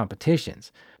hacker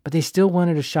competitions, but they still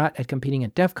wanted a shot at competing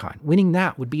at DEF CON. Winning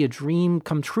that would be a dream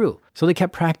come true. So they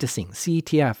kept practicing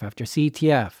CTF after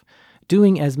CTF,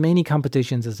 doing as many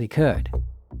competitions as they could.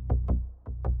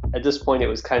 At this point, it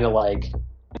was kind of like,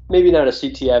 maybe not a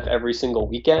CTF every single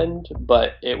weekend,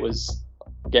 but it was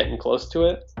getting close to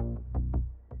it.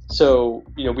 So,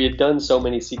 you know, we had done so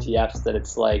many CTFs that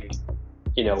it's like,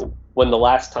 you know, when the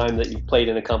last time that you've played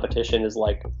in a competition is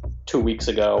like 2 weeks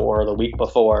ago or the week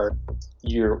before,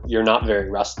 you're not very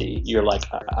rusty. You're like,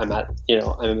 I'm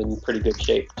in pretty good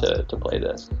shape to play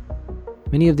this.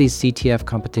 Many of these CTF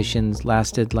competitions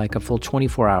lasted like a full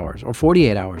 24 hours or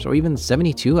 48 hours or even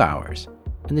 72 hours.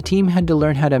 And the team had to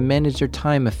learn how to manage their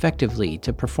time effectively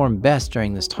to perform best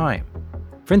during this time.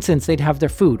 For instance, they'd have their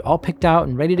food all picked out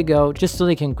and ready to go just so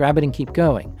they can grab it and keep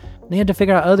going. They had to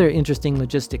figure out other interesting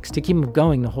logistics to keep them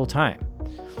going the whole time.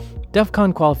 DEF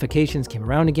CON qualifications came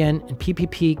around again, and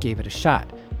PPP gave it a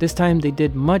shot. This time they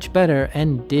did much better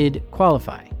and did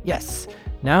qualify. Yes,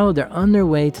 now they're on their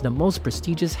way to the most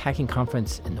prestigious hacking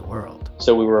conference in the world.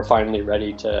 So we were finally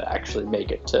ready to actually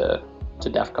make it to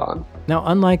DEF CON. Now,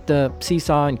 unlike the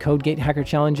Seesaw and CodeGate hacker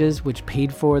challenges, which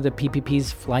paid for the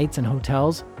PPP's flights and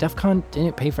hotels, DEF CON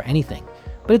didn't pay for anything.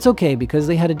 But it's okay because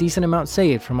they had a decent amount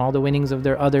saved from all the winnings of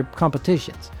their other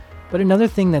competitions. But another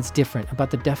thing that's different about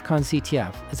the DEF CON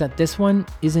CTF is that this one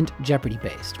isn't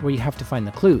Jeopardy-based, where you have to find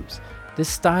the clues. This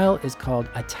style is called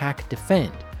Attack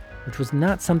Defend, which was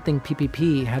not something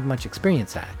PPP had much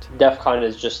experience at. DEF CON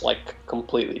is just like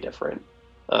completely different.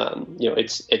 You know,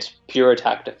 it's pure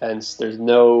attack defense. There's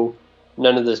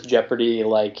none of this Jeopardy,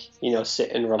 like, you know,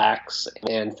 sit and relax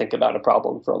and think about a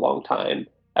problem for a long time.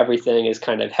 Everything is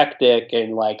kind of hectic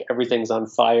and like everything's on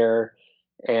fire,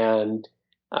 and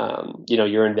you know,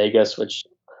 you're in Vegas, which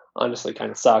honestly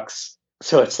kind of sucks.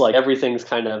 So it's like everything's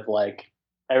kind of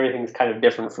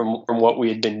different from what we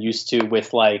had been used to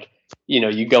with, like, you know,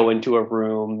 you go into a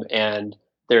room and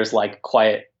there's like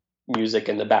quiet music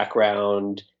in the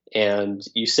background and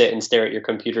you sit and stare at your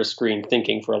computer screen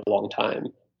thinking for a long time.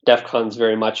 DEF CON's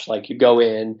very much like you go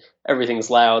in, everything's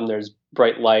loud, and there's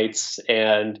bright lights,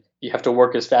 and you have to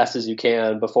work as fast as you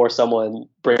can before someone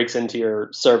breaks into your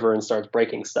server and starts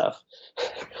breaking stuff.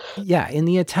 Yeah, in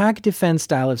the attack defense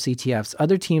style of CTFs,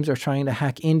 other teams are trying to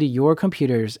hack into your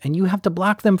computers, and you have to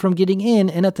block them from getting in,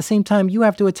 and at the same time, you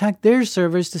have to attack their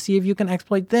servers to see if you can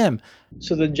exploit them.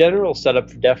 So the general setup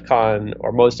for DEF CON,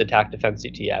 or most attack defense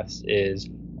CTFs, is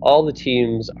all the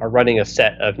teams are running a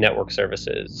set of network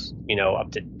services, you know,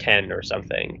 up to 10 or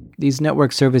something. These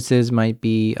network services might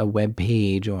be a web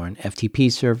page or an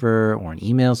FTP server or an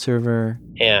email server.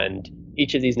 And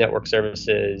each of these network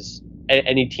services,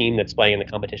 any team that's playing in the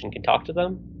competition can talk to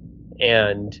them.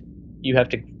 And you have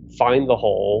to find the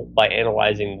hole by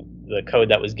analyzing the code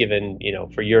that was given, you know,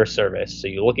 for your service. So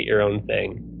you look at your own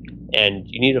thing and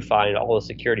you need to find all the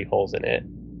security holes in it,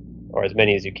 or as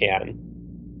many as you can,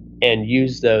 and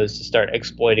use those to start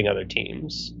exploiting other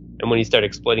teams. And when you start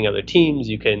exploiting other teams,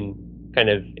 you can kind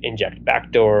of inject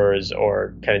backdoors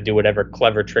or kind of do whatever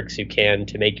clever tricks you can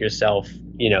to make yourself,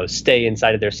 you know, stay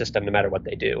inside of their system no matter what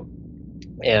they do.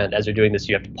 And as you're doing this,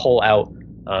 you have to pull out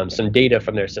some data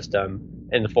from their system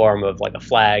in the form of like a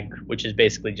flag, which is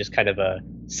basically just kind of a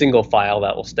single file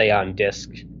that will stay on disk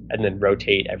and then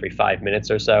rotate every 5 minutes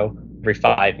or so. Every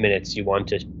 5 minutes, you want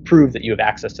to prove that you have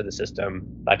access to the system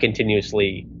by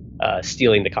continuously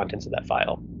stealing the contents of that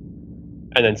file.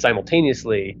 And then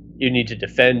simultaneously, you need to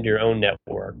defend your own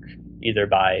network, either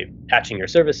by patching your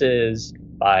services,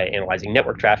 by analyzing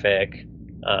network traffic,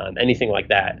 anything like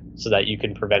that, so that you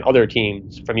can prevent other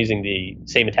teams from using the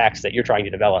same attacks that you're trying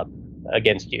to develop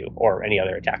against you or any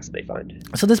other attacks that they find.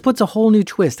 So this puts a whole new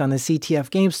twist on the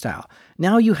CTF game style.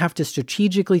 Now you have to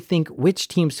strategically think which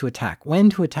teams to attack,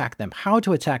 when to attack them, how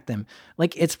to attack them.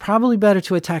 Like, it's probably better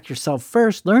to attack yourself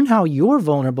first, learn how you're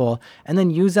vulnerable, and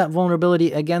then use that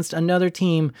vulnerability against another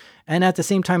team, and at the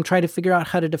same time try to figure out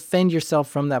how to defend yourself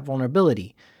from that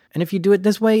vulnerability. And if you do it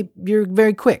this way, you're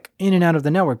very quick in and out of the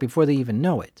network before they even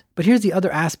know it. But here's the other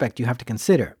aspect you have to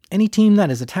consider. Any team that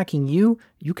is attacking you,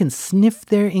 you can sniff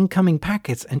their incoming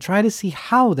packets and try to see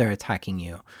how they're attacking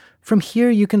you. From here,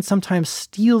 you can sometimes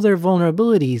steal their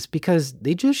vulnerabilities because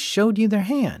they just showed you their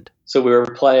hand. So we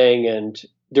were playing, and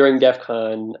during DEF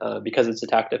CON, because it's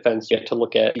attack defense, you have to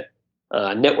look at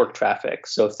network traffic.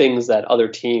 So things that other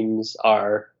teams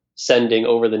are sending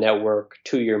over the network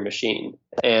to your machine.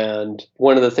 And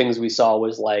one of the things we saw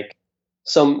was like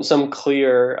some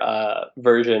clear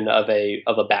version of a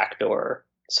backdoor.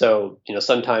 So,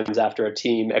 sometimes after a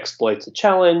team exploits a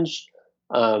challenge,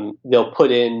 they'll put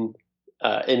in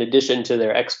addition to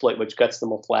their exploit, which gets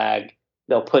them a flag,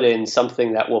 they'll put in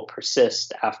something that will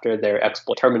persist after their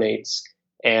exploit terminates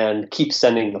and keep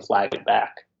sending the flag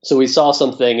back. So we saw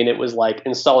something, and it was like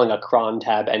installing a cron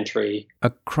tab entry. A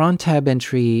cron tab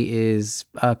entry is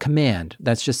a command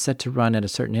that's just set to run at a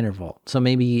certain interval. So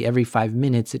maybe every 5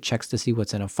 minutes it checks to see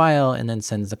what's in a file and then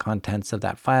sends the contents of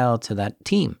that file to that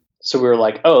team. So we were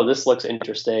like, oh, this looks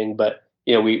interesting. But,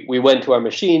 we went to our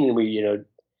machine and we,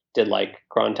 did like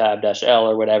cron tab -L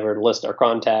or whatever to list our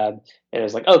cron tab. And it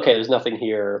was like, okay, there's nothing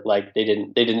here. Like they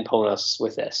didn't pwn us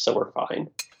with this, so we're fine.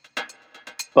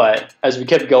 But as we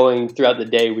kept going throughout the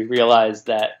day, we realized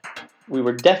that we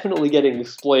were definitely getting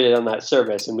exploited on that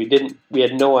service, and we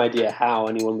had no idea how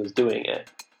anyone was doing it.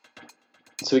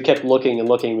 So we kept looking and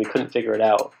looking, and we couldn't figure it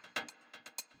out.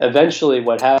 Eventually,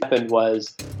 what happened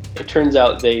was, it turns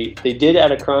out they did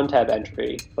add a cron tab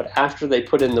entry, but after they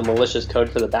put in the malicious code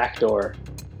for the backdoor,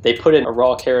 they put in a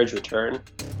raw carriage return,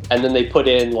 and then they put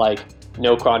in like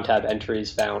no cron tab entries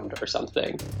found or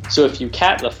something. So if you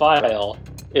cat the file,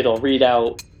 it'll read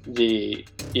out the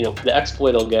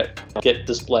exploit will get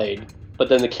displayed, but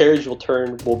then the carriage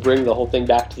will bring the whole thing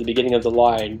back to the beginning of the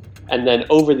line, and then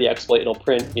over the exploit it'll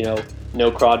print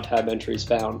no cron tab entries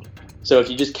found. So if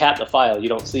you just cat the file, you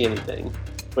don't see anything.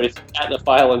 But if you cat the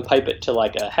file and pipe it to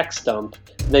like a hex dump,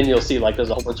 then you'll see like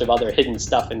there's a whole bunch of other hidden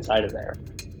stuff inside of there.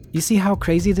 You see how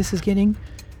crazy this is getting?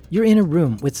 You're in a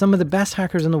room with some of the best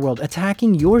hackers in the world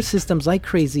attacking your systems like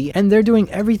crazy, and they're doing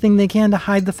everything they can to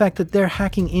hide the fact that they're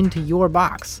hacking into your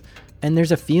box. And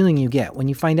there's a feeling you get when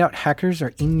you find out hackers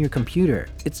are in your computer.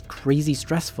 It's crazy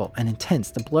stressful and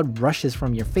intense. The blood rushes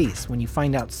from your face when you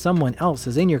find out someone else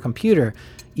is in your computer,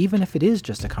 even if it is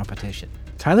just a competition.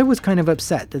 Tyler was kind of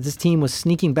upset that this team was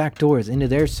sneaking backdoors into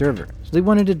their server, so they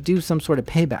wanted to do some sort of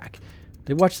payback.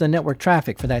 They watched the network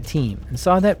traffic for that team and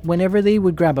saw that whenever they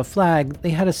would grab a flag, they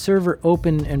had a server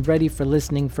open and ready for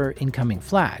listening for incoming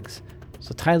flags.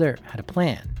 So Tyler had a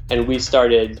plan. And we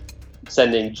started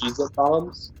sending gzip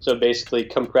columns. So basically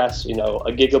compress, a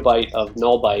gigabyte of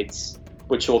null bytes,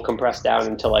 which will compress down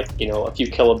into like, a few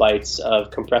kilobytes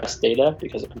of compressed data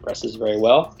because it compresses very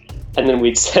well. And then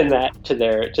we'd send that to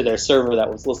their server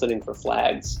that was listening for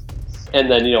flags. And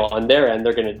then, on their end,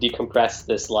 they're going to decompress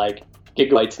this like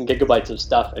gigabytes and gigabytes of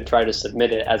stuff and try to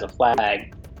submit it as a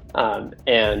flag.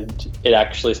 And it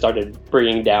actually started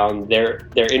bringing down their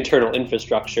internal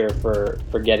infrastructure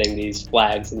for getting these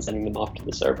flags and sending them off to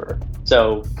the server.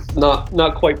 So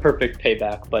not quite perfect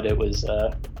payback, but it was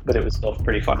still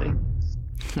pretty funny.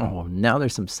 Oh, now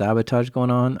there's some sabotage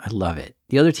going on. I love it.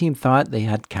 The other team thought they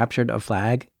had captured a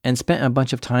flag and spent a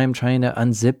bunch of time trying to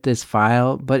unzip this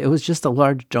file, but it was just a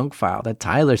large junk file that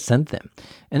Tyler sent them.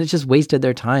 And it just wasted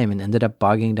their time and ended up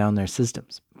bogging down their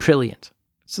systems. Brilliant.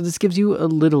 So this gives you a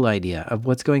little idea of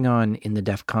what's going on in the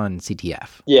DEF CON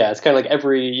CTF. Yeah, it's kind of like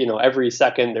every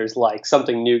second there's like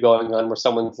something new going on where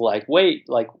someone's like, wait,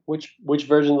 like which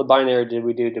version of the binary did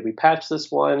we do? Did we patch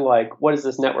this one? Like, what is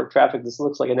this network traffic? This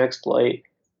looks like an exploit.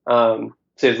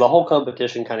 So the whole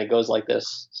competition kind of goes like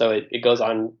this. So it goes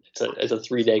on. It's a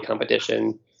 3-day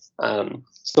competition.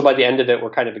 So by the end of it, we're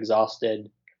kind of exhausted,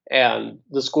 and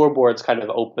the scoreboard's kind of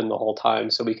open the whole time,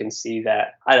 so we can see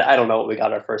that. I don't know what we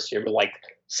got our first year, but like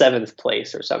 7th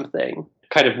place or something.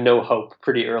 Kind of no hope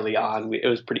pretty early on. It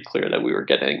was pretty clear that we were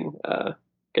getting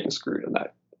screwed in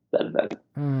that event.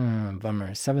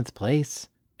 Bummer. 7th place.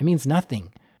 It means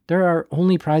nothing. There are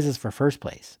only prizes for first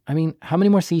place. I mean, how many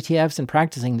more CTFs and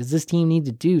practicing does this team need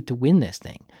to do to win this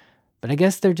thing? But I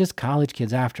guess they're just college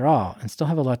kids after all and still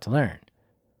have a lot to learn.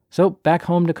 So back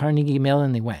home to Carnegie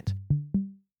Mellon they went.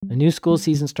 The new school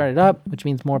season started up, which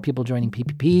means more people joining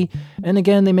PPP. And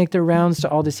again, they make their rounds to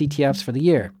all the CTFs for the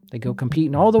year. They go compete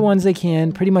in all the ones they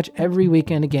can pretty much every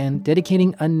weekend again,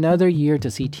 dedicating another year to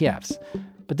CTFs.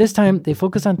 But this time, they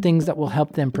focus on things that will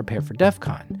help them prepare for DEF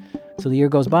CON. So the year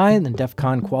goes by, and then DEF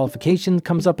CON qualification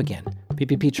comes up again.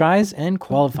 PPP tries and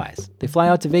qualifies. They fly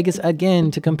out to Vegas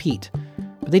again to compete.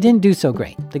 But they didn't do so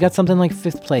great. They got something like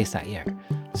 5th place that year.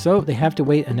 So they have to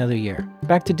wait another year.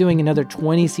 Back to doing another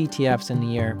 20 CTFs in the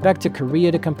year, back to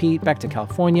Korea to compete, back to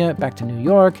California, back to New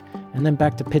York, and then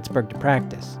back to Pittsburgh to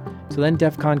practice. So then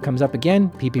DEF CON comes up again,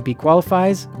 PPP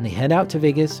qualifies, and they head out to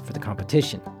Vegas for the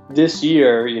competition. This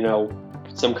year,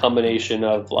 some combination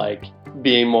of like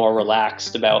being more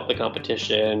relaxed about the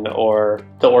competition or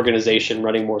the organization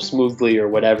running more smoothly or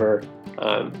whatever,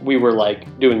 we were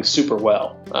like doing super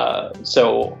well.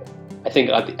 So I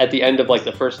think at the end of like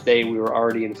the first day, we were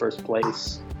already in first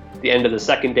place. At the end of the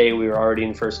second day, we were already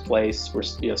in first place. We're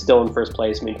still in first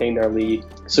place, maintained our lead.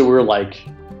 So we're like,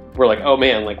 oh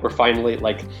man, like we're finally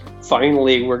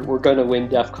we're gonna win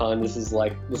DEF CON. This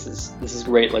is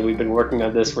great. Like we've been working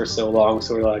on this for so long.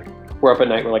 So we're up at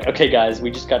night. We're like, okay guys, we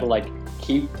just gotta like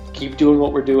keep doing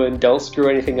what we're doing. Don't screw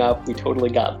anything up. We totally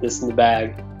got this in the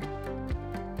bag.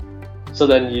 So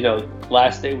then,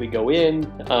 last day we go in,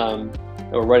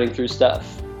 we're running through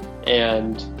stuff,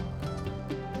 and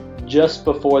just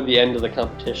before the end of the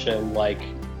competition, like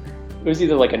it was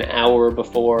either like an hour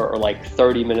before or like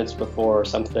 30 minutes before or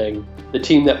something, the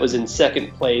team that was in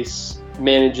second place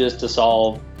manages to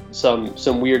solve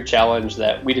some weird challenge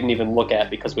that we didn't even look at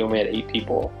because we only had 8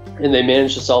 people. And they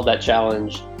managed to solve that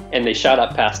challenge, and they shot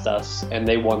up past us, and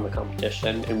they won the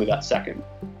competition, and we got second.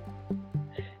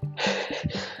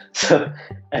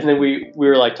 And then we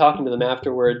were like talking to them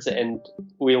afterwards, and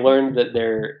we learned that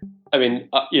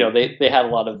they had a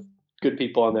lot of good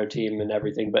people on their team and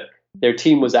everything, but their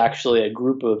team was actually a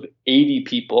group of 80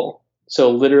 people. So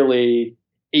literally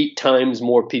 8 times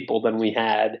more people than we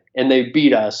had, and they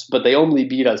beat us, but they only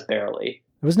beat us barely.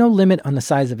 There was no limit on the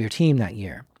size of your team that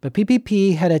year, but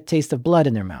PPP had a taste of blood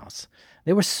in their mouths.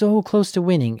 They were so close to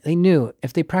winning, they knew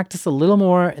if they practice a little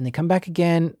more and they come back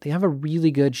again, they have a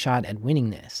really good shot at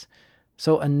winning this.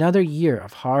 So another year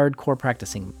of hardcore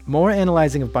practicing, more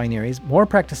analyzing of binaries, more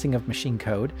practicing of machine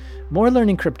code, more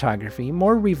learning cryptography,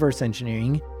 more reverse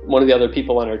engineering. One of the other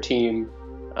people on our team,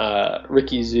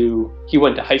 Ricky Zhu, he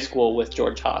went to high school with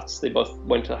George Hotz. They both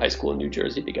went to high school in New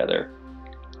Jersey together.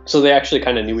 So they actually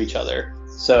kind of knew each other.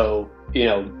 So,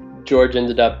 George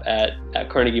ended up at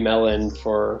Carnegie Mellon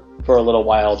for a little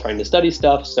while trying to study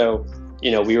stuff. So,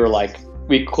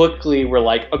 we quickly were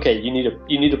like, okay, you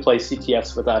need to play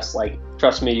CTFs with us. Like,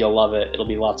 trust me, you'll love it. It'll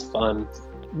be lots of fun.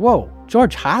 Whoa,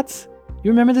 George Hotz?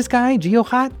 You remember this guy,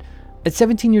 GeoHot? At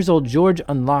 17 years old, George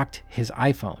unlocked his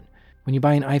iPhone. When you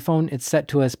buy an iPhone, it's set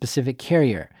to a specific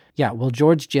carrier. Yeah, well,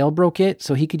 George jailbroke it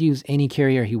so he could use any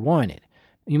carrier he wanted.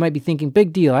 You might be thinking,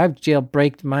 big deal, I've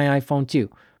jailbreaked my iPhone too.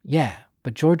 Yeah,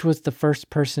 but George was the first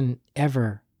person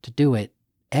ever to do it,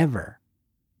 ever.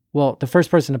 Well, the first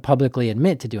person to publicly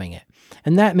admit to doing it.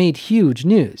 And that made huge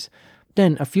news.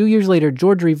 Then, a few years later,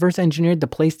 George reverse engineered the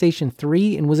PlayStation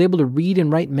 3 and was able to read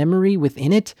and write memory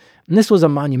within it. And this was a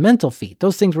monumental feat.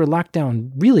 Those things were locked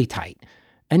down really tight.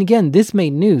 And again, this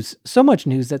made news, so much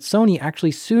news that Sony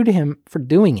actually sued him for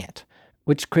doing it,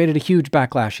 which created a huge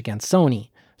backlash against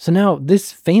Sony. So now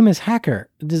this famous hacker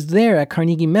is there at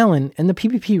Carnegie Mellon, and the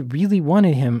PPP really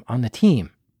wanted him on the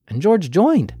team. And George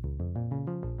joined.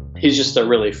 He's just a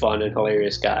really fun and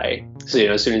hilarious guy. So,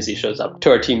 as soon as he shows up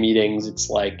to our team meetings, it's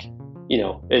like,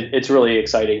 it's really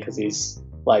exciting because he's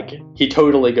like, he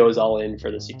totally goes all in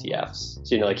for the CTFs.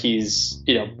 So, he's,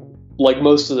 like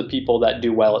most of the people that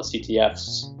do well at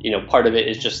CTFs, part of it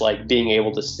is just like being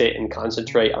able to sit and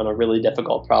concentrate on a really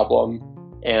difficult problem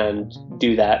and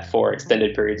do that for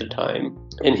extended periods of time.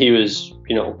 And he was,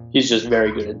 he's just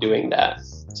very good at doing that.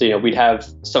 So, we'd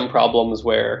have some problems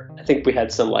where I think we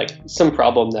had some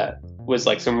problem that was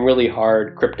like some really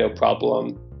hard crypto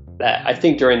problem that I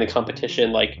think during the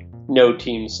competition, like no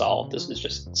team solved. This was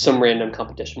just some random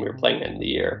competition we were playing in the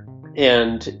year.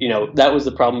 And, that was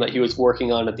the problem that he was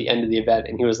working on at the end of the event.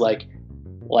 And he was like,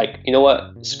 you know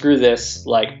what, screw this.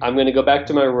 Like, I'm going to go back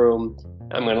to my room.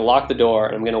 I'm going to lock the door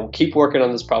and I'm going to keep working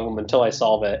on this problem until I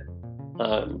solve it.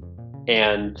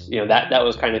 And, that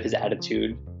was kind of his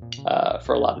attitude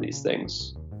for a lot of these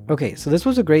things. Okay, so this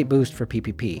was a great boost for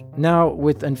PPP. Now,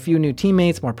 with a few new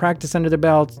teammates, more practice under their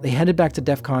belts, they headed back to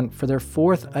DEF CON for their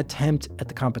 4th attempt at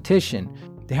the competition.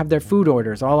 They have their food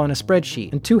orders all on a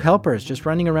spreadsheet and 2 helpers just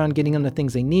running around getting them the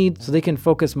things they need so they can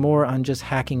focus more on just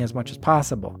hacking as much as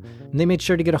possible. And they made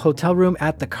sure to get a hotel room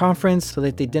at the conference so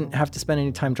that they didn't have to spend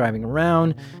any time driving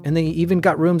around. And they even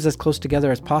got rooms as close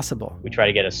together as possible. We try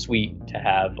to get a suite to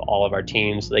have all of our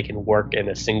teams so they can work in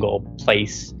a single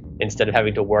place instead of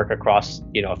having to work across,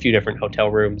 a few different hotel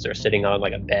rooms or sitting on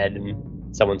like a bed in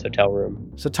someone's hotel room.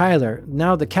 So Tyler,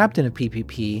 now the captain of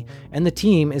PPP, and the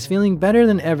team is feeling better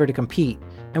than ever to compete.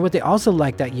 And what they also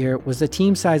liked that year was the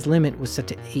team size limit was set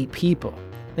to 8 people.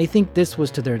 They think this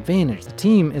was to their advantage. The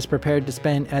team is prepared to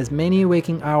spend as many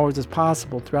waking hours as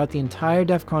possible throughout the entire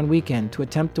DEF CON weekend to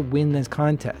attempt to win this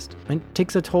contest. And it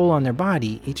takes a toll on their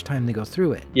body each time they go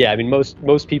through it. Yeah, I mean,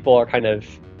 most people are kind of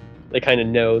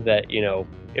know that,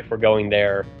 if we're going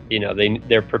there,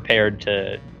 they're prepared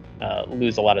to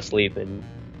lose a lot of sleep and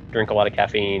drink a lot of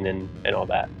caffeine and all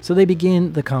that. So they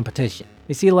begin the competition.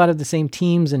 They see a lot of the same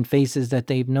teams and faces that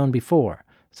they've known before.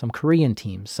 Some Korean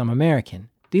teams, some American.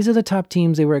 These are the top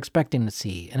teams they were expecting to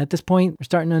see, and at this point, they're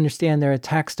starting to understand their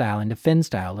attack style and defend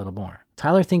style a little more.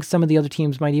 Tyler thinks some of the other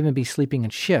teams might even be sleeping in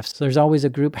shifts, so there's always a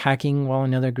group hacking while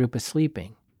another group is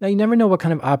sleeping. Now, you never know what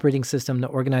kind of operating system the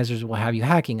organizers will have you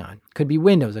hacking on. It could be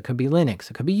Windows, it could be Linux,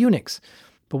 it could be Unix.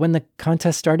 But when the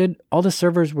contest started, all the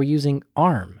servers were using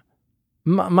ARM.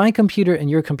 My computer and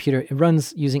your computer, it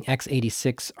runs using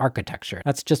x86 architecture.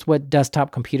 That's just what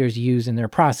desktop computers use in their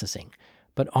processing.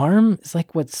 But ARM is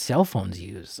like what cell phones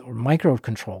use, or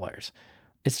microcontrollers.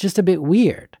 It's just a bit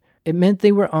weird. It meant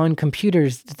they were on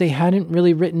computers that they hadn't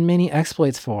really written many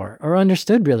exploits for, or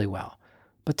understood really well.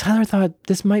 But Tyler thought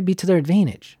this might be to their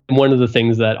advantage. One of the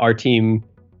things that our team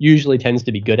usually tends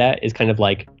to be good at is kind of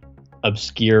like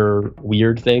obscure,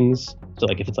 weird things. So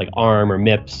like if it's like ARM or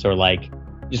MIPS or like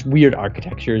just weird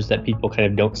architectures that people kind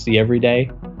of don't see every day,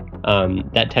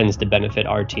 that tends to benefit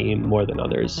our team more than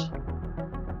others.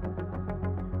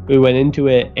 We went into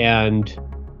it and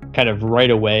kind of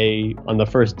right away on the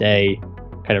first day,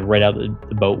 kind of right out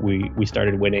the boat, we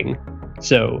started winning.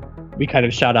 So we kind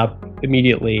of shot up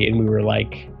immediately and we were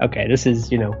like, okay, this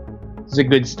is a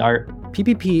good start.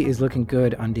 PPP is looking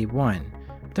good on day 1.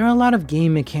 There are a lot of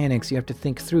game mechanics you have to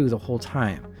think through the whole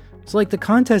time. So like the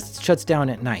contest shuts down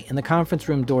at night and the conference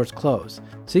room doors close,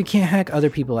 so you can't hack other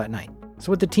people at night.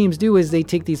 So what the teams do is they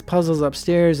take these puzzles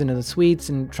upstairs into the suites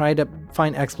and try to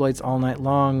find exploits all night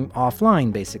long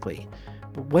offline, basically.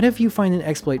 But what if you find an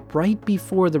exploit right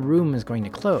before the room is going to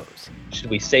close?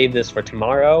 Should we save this for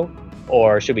tomorrow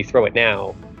or should we throw it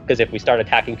now? Because if we start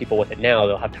attacking people with it now,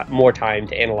 they'll have more time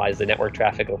to analyze the network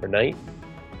traffic overnight.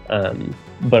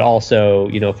 But also,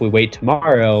 if we wait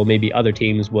tomorrow, maybe other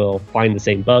teams will find the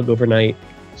same bug overnight.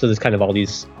 So there's kind of all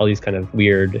these kind of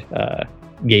weird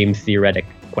game theoretic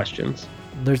questions.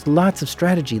 There's lots of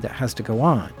strategy that has to go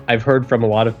on. I've heard from a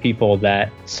lot of people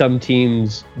that some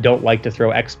teams don't like to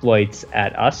throw exploits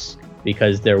at us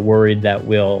because they're worried that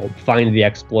we'll find the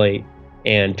exploit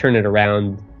and turn it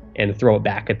around and throw it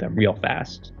back at them real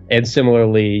fast. And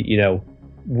similarly,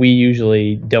 we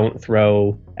usually don't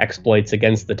throw exploits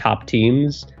against the top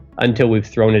teams until we've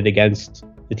thrown it against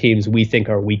the teams we think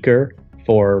are weaker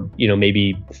for,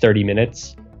 maybe 30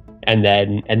 minutes. And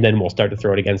then we'll start to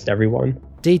throw it against everyone.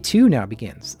 Day 2 now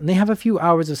begins, and they have a few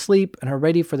hours of sleep and are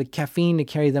ready for the caffeine to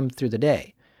carry them through the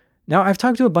day. Now, I've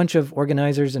talked to a bunch of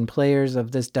organizers and players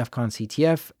of this DEF CON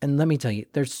CTF, and let me tell you,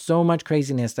 there's so much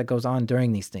craziness that goes on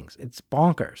during these things. It's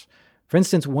bonkers. For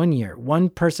instance, one year, one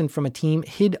person from a team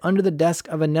hid under the desk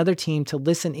of another team to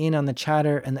listen in on the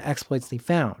chatter and the exploits they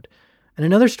found. And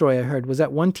another story I heard was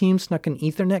that one team snuck an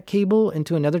Ethernet cable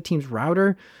into another team's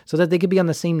router so that they could be on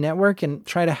the same network and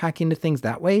try to hack into things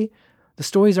that way. The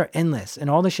stories are endless and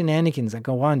all the shenanigans that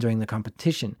go on during the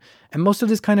competition. And most of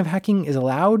this kind of hacking is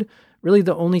allowed. Really,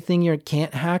 the only thing you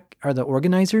can't hack are the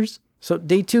organizers. So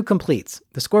day 2 completes.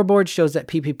 The scoreboard shows that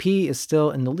PPP is still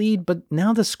in the lead, but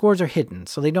now the scores are hidden,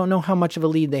 so they don't know how much of a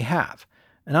lead they have.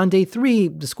 And on day 3,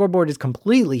 the scoreboard is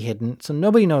completely hidden, so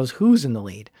nobody knows who's in the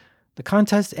lead. The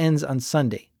contest ends on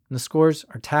Sunday, and the scores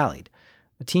are tallied.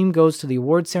 The team goes to the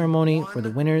award ceremony where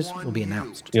the winners will be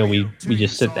announced. We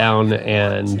just sit down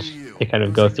and they kind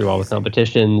of go through all the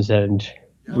competitions, and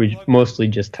we're mostly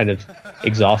just kind of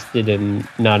exhausted and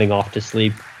nodding off to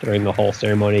sleep during the whole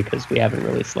ceremony because we haven't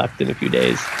really slept in a few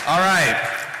days. All right.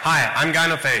 Hi, I'm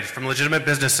Gynophage from Legitimate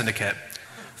Business Syndicate.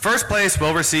 First place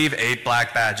will receive 8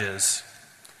 black badges.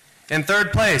 In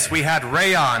third place, we had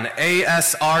Rayon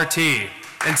ASRT.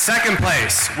 In second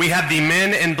place, we had the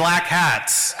Men in Black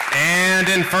Hats. And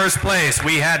in first place,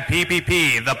 we had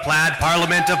PPP, the Plaid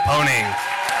Parliament of Poning.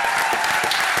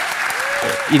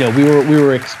 We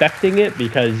were expecting it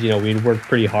because, we'd worked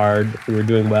pretty hard. We were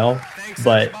doing well,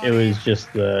 but it was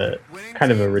just the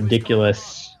kind of a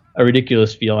ridiculous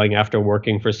feeling after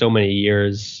working for so many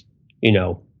years,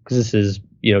 because this is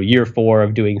year 4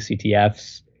 of doing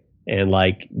CTFs and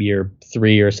like year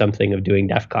 3 or something of doing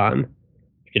DEF CON,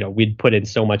 we'd put in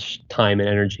so much time and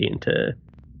energy into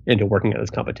working on this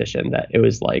competition that it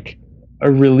was like a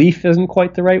relief isn't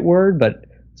quite the right word, but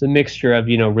it's a mixture of,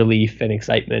 relief and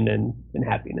excitement and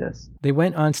happiness. They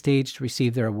went on stage to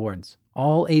receive their awards.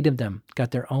 All 8 of them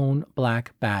got their own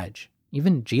black badge.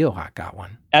 Even GeoHot got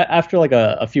one. After like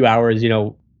a few hours, we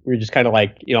were just kind of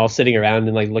like, all sitting around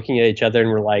and like looking at each other, and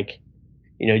we're like,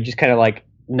 just kind of like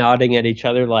nodding at each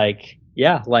other, like,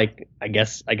 yeah, like, I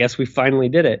guess we finally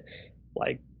did it.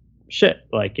 Like, shit,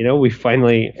 like, we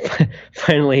finally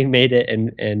made it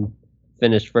and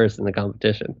finished first in the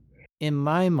competition. In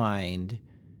my mind,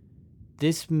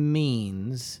 this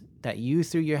means that you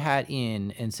threw your hat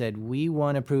in and said, we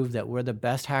want to prove that we're the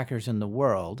best hackers in the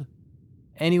world.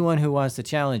 Anyone who wants to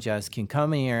challenge us can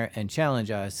come here and challenge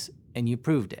us, and you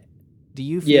proved it. Do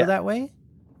you feel that way?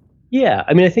 Yeah.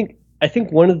 I mean, I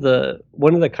think one of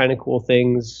the kind of cool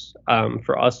things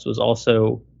for us was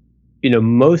also,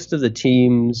 most of the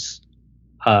teams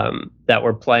that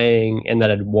were playing and that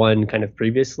had won kind of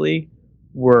previously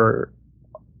were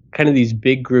kind of these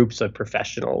big groups of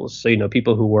professionals. So,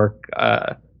 people who work,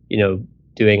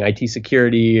 doing IT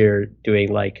security or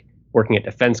doing like working at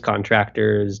defense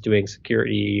contractors, doing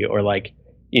security, or like,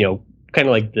 kind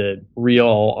of like the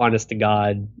real honest to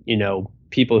God,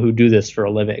 people who do this for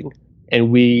a living.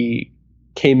 And we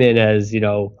came in as,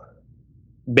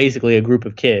 basically a group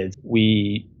of kids.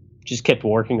 We just kept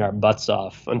working our butts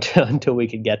off until we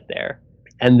could get there.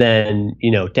 And then,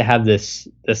 to have this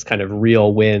kind of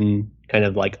real win, kind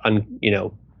of like,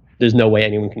 there's no way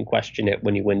anyone can question it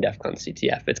when you win DEF CON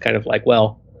CTF. It's kind of like,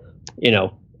 well,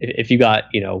 if you got,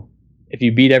 if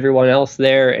you beat everyone else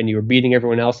there and you were beating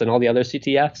everyone else in all the other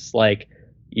CTFs, like,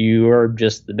 you're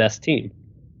just the best team.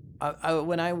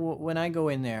 When I go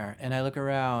in there and I look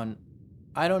around,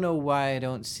 I don't know why I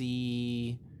don't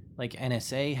see like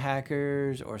NSA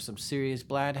hackers or some serious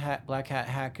black hat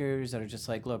hackers that are just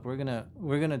like, look, we're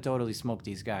gonna totally smoke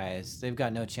these guys. They've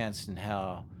got no chance in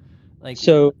hell. Like,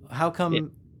 so how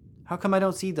come I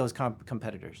don't see those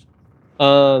competitors?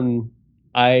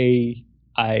 I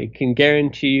can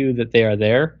guarantee you that they are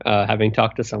there, having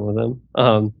talked to some of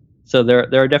them. So there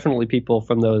are definitely people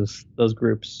from those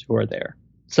groups who are there.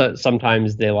 So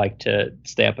sometimes they like to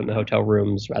stay up in the hotel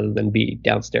rooms rather than be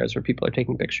downstairs where people are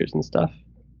taking pictures and stuff.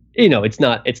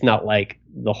 It's not like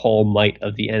the whole might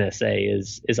of the NSA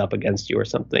is up against you or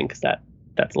something, because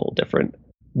that's a little different.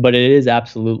 But it is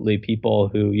absolutely people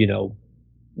who,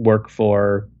 work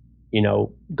for,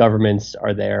 governments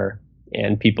are there,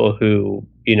 and people who,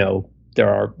 there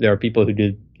are people who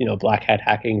do, black hat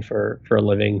hacking for a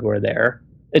living who are there.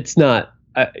 It's not,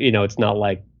 it's not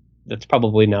like, that's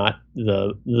probably not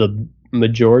the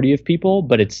majority of people,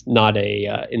 but it's not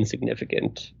a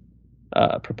insignificant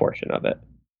proportion of it.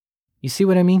 You see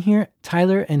what I mean here?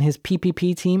 Tyler and his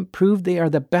PPP team proved they are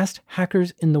the best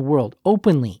hackers in the world,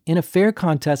 openly, in a fair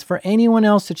contest for anyone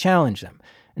else to challenge them.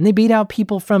 And they beat out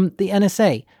people from the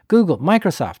NSA, Google,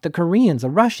 Microsoft, the Koreans,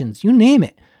 the Russians, you name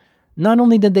it. Not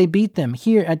only did they beat them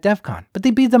here at DEF CON, but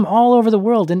they beat them all over the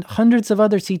world in hundreds of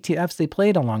other CTFs they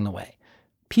played along the way.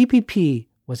 PPP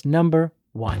was number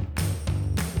 1.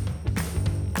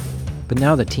 But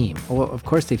now the team, well, of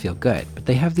course they feel good, but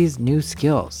they have these new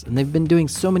skills, and they've been doing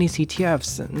so many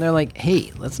CTFs, and they're like,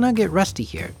 hey, let's not get rusty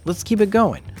here. Let's keep it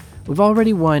going. We've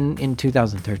already won in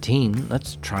 2013.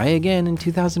 Let's try again in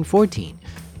 2014.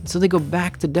 So they go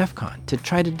back to DEF CON to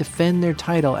try to defend their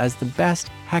title as the best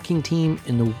hacking team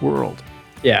in the world.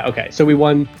 Yeah, okay. So we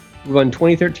won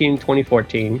 2013,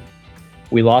 2014.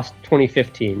 We lost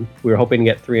 2015. We were hoping to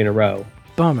get 3 in a row.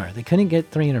 Bummer, they couldn't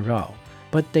get 3 in a row,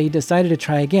 but they decided to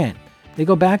try again. They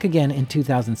go back again in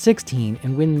 2016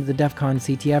 and win the DEF CON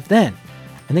CTF then.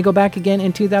 And they go back again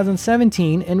in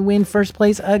 2017 and win first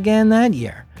place again that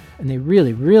year. And they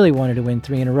really, really wanted to win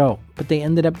 3 in a row, but they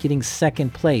ended up getting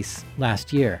second place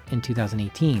last year in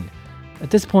 2018.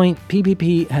 At this point,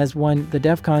 PPP has won the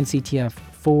DEF CON CTF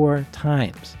 4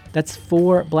 times. That's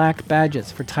 4 black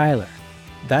badges for Tyler.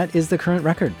 That is the current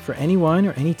record for anyone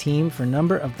or any team for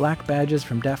number of black badges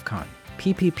from DEF CON.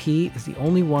 PPP is the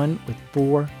only one with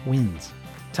 4 wins.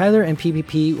 Tyler and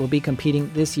PPP will be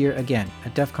competing this year again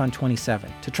at DEF CON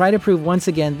 27 to try to prove once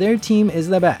again their team is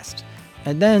the best.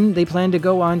 And then they plan to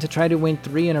go on to try to win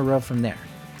 3 in a row from there.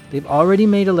 They've already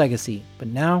made a legacy, but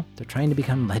now they're trying to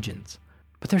become legends.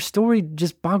 But their story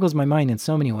just boggles my mind in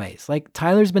so many ways. Like,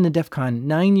 Tyler's been to DEF CON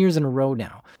 9 years in a row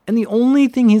now, and the only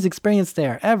thing he's experienced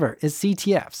there ever is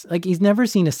CTFs. Like, he's never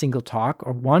seen a single talk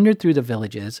or wandered through the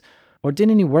villages or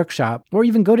did any workshop, or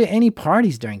even go to any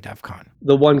parties during DEF CON.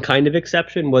 The one kind of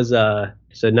exception was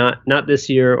so not this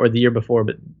year or the year before,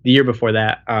 but the year before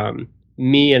that,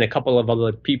 me and a couple of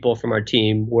other people from our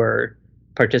team were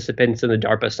participants in the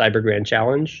DARPA Cyber Grand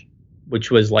Challenge, which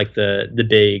was like the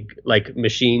big like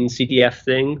machine CTF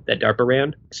thing that DARPA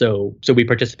ran. So we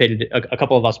participated. A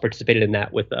couple of us participated in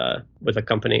that with a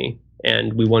company,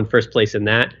 and we won first place in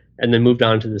that, and then moved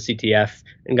on to the CTF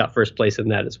and got first place in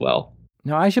that as well.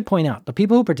 Now, I should point out, the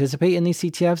people who participate in these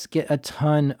CTFs get a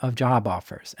ton of job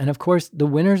offers. And of course, the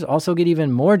winners also get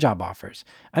even more job offers.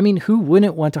 I mean, who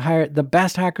wouldn't want to hire the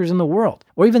best hackers in the world,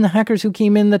 or even the hackers who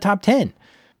came in the top 10?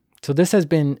 So this has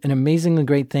been an amazingly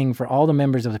great thing for all the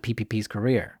members of the PPP's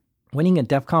career. Winning a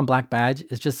DEF CON black badge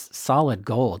is just solid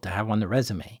gold to have on the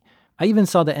resume. I even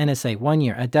saw the NSA one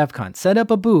year at DEF CON set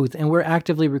up a booth and we're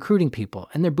actively recruiting people.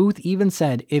 And their booth even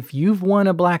said, if you've won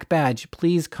a black badge,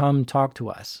 please come talk to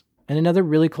us. And another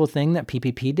really cool thing that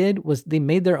PPP did was they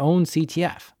made their own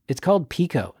CTF. It's called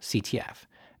Pico CTF.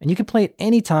 And you can play it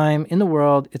anytime in the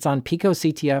world. It's on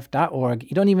picoctf.org.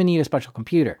 You don't even need a special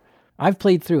computer. I've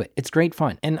played through it. It's great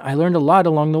fun. And I learned a lot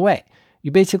along the way.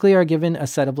 You basically are given a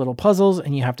set of little puzzles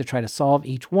and you have to try to solve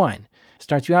each one. It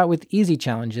starts you out with easy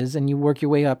challenges and you work your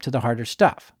way up to the harder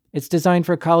stuff. It's designed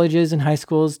for colleges and high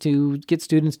schools to get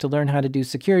students to learn how to do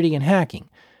security and hacking.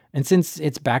 And since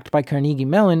it's backed by Carnegie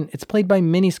Mellon, it's played by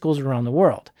many schools around the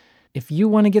world. If you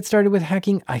want to get started with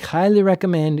hacking, I highly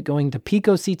recommend going to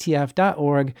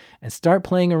picoctf.org and start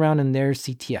playing around in their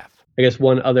CTF. I guess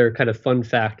one other kind of fun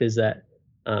fact is that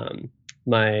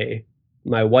my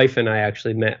wife and I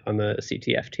actually met on the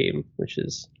CTF team, which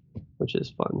is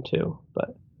fun too.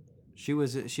 But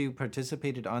she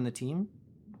participated on the team?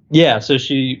 Yeah, so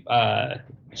she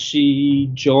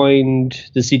joined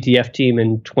the CTF team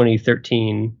in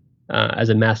 2013 as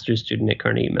a master's student at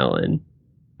Carnegie Mellon,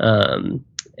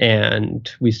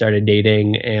 and we started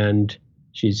dating. And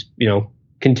she's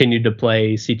continued to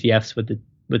play CTFs with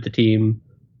the team,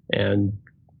 and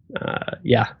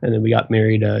and then we got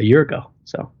married a year ago.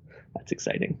 So that's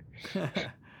exciting.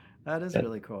 That is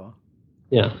really cool.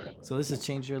 Yeah. So this has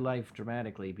changed your life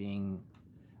dramatically, being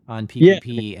on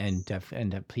PPP and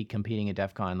competing at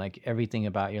DEF CON. Like everything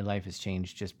about your life has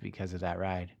changed just because of that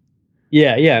ride.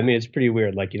 Yeah. I mean, it's pretty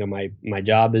weird. Like, my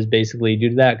job is basically due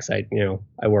to that, because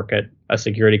I work at a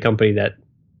security company that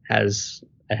I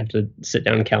have to sit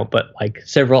down and count, but like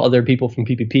several other people from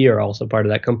PPP are also part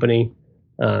of that company.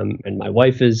 And my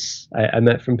wife I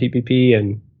met from PPP,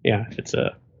 and yeah, it's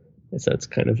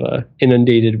kind of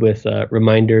inundated with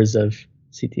reminders of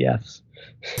CTFs.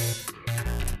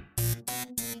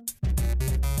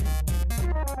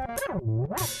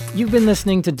 You've been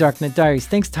listening to Darknet Diaries.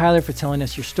 Thanks, Tyler, for telling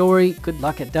us your story. Good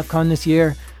luck at DEF CON this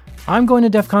year. I'm going to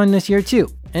DEF CON this year too.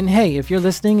 And hey, if you're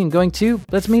listening and going too,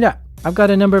 let's meet up. I've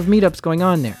got a number of meetups going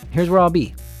on there. Here's where I'll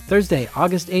be. Thursday,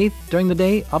 August 8th, during the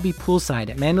day, I'll be poolside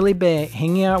at Mandalay Bay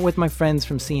hanging out with my friends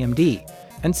from CMD.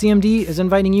 And CMD is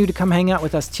inviting you to come hang out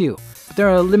with us too. But there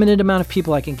are a limited amount of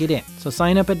people I can get in. So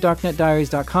sign up at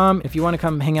darknetdiaries.com if you want to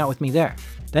come hang out with me there.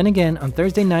 Then again, on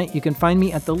Thursday night, you can find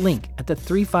me at the Link at the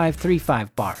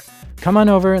 3535 bar. Come on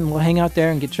over and we'll hang out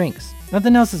there and get drinks.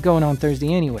 Nothing else is going on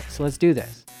Thursday anyway, so let's do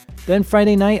this. Then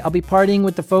Friday night, I'll be partying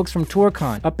with the folks from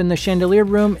TourCon up in the Chandelier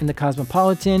Room in the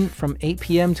Cosmopolitan from 8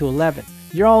 p.m. to 11.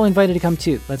 You're all invited to come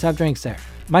too. Let's have drinks there.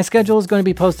 My schedule is going to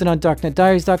be posted on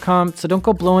darknetdiaries.com, so don't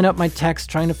go blowing up my text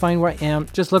trying to find where I am.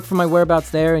 Just look for my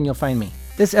whereabouts there and you'll find me.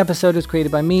 This episode was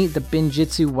created by me, the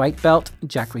Binjitsu White Belt,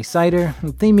 Jack Recider.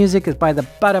 The theme music is by the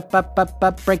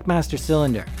Breakmaster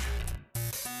Cylinder.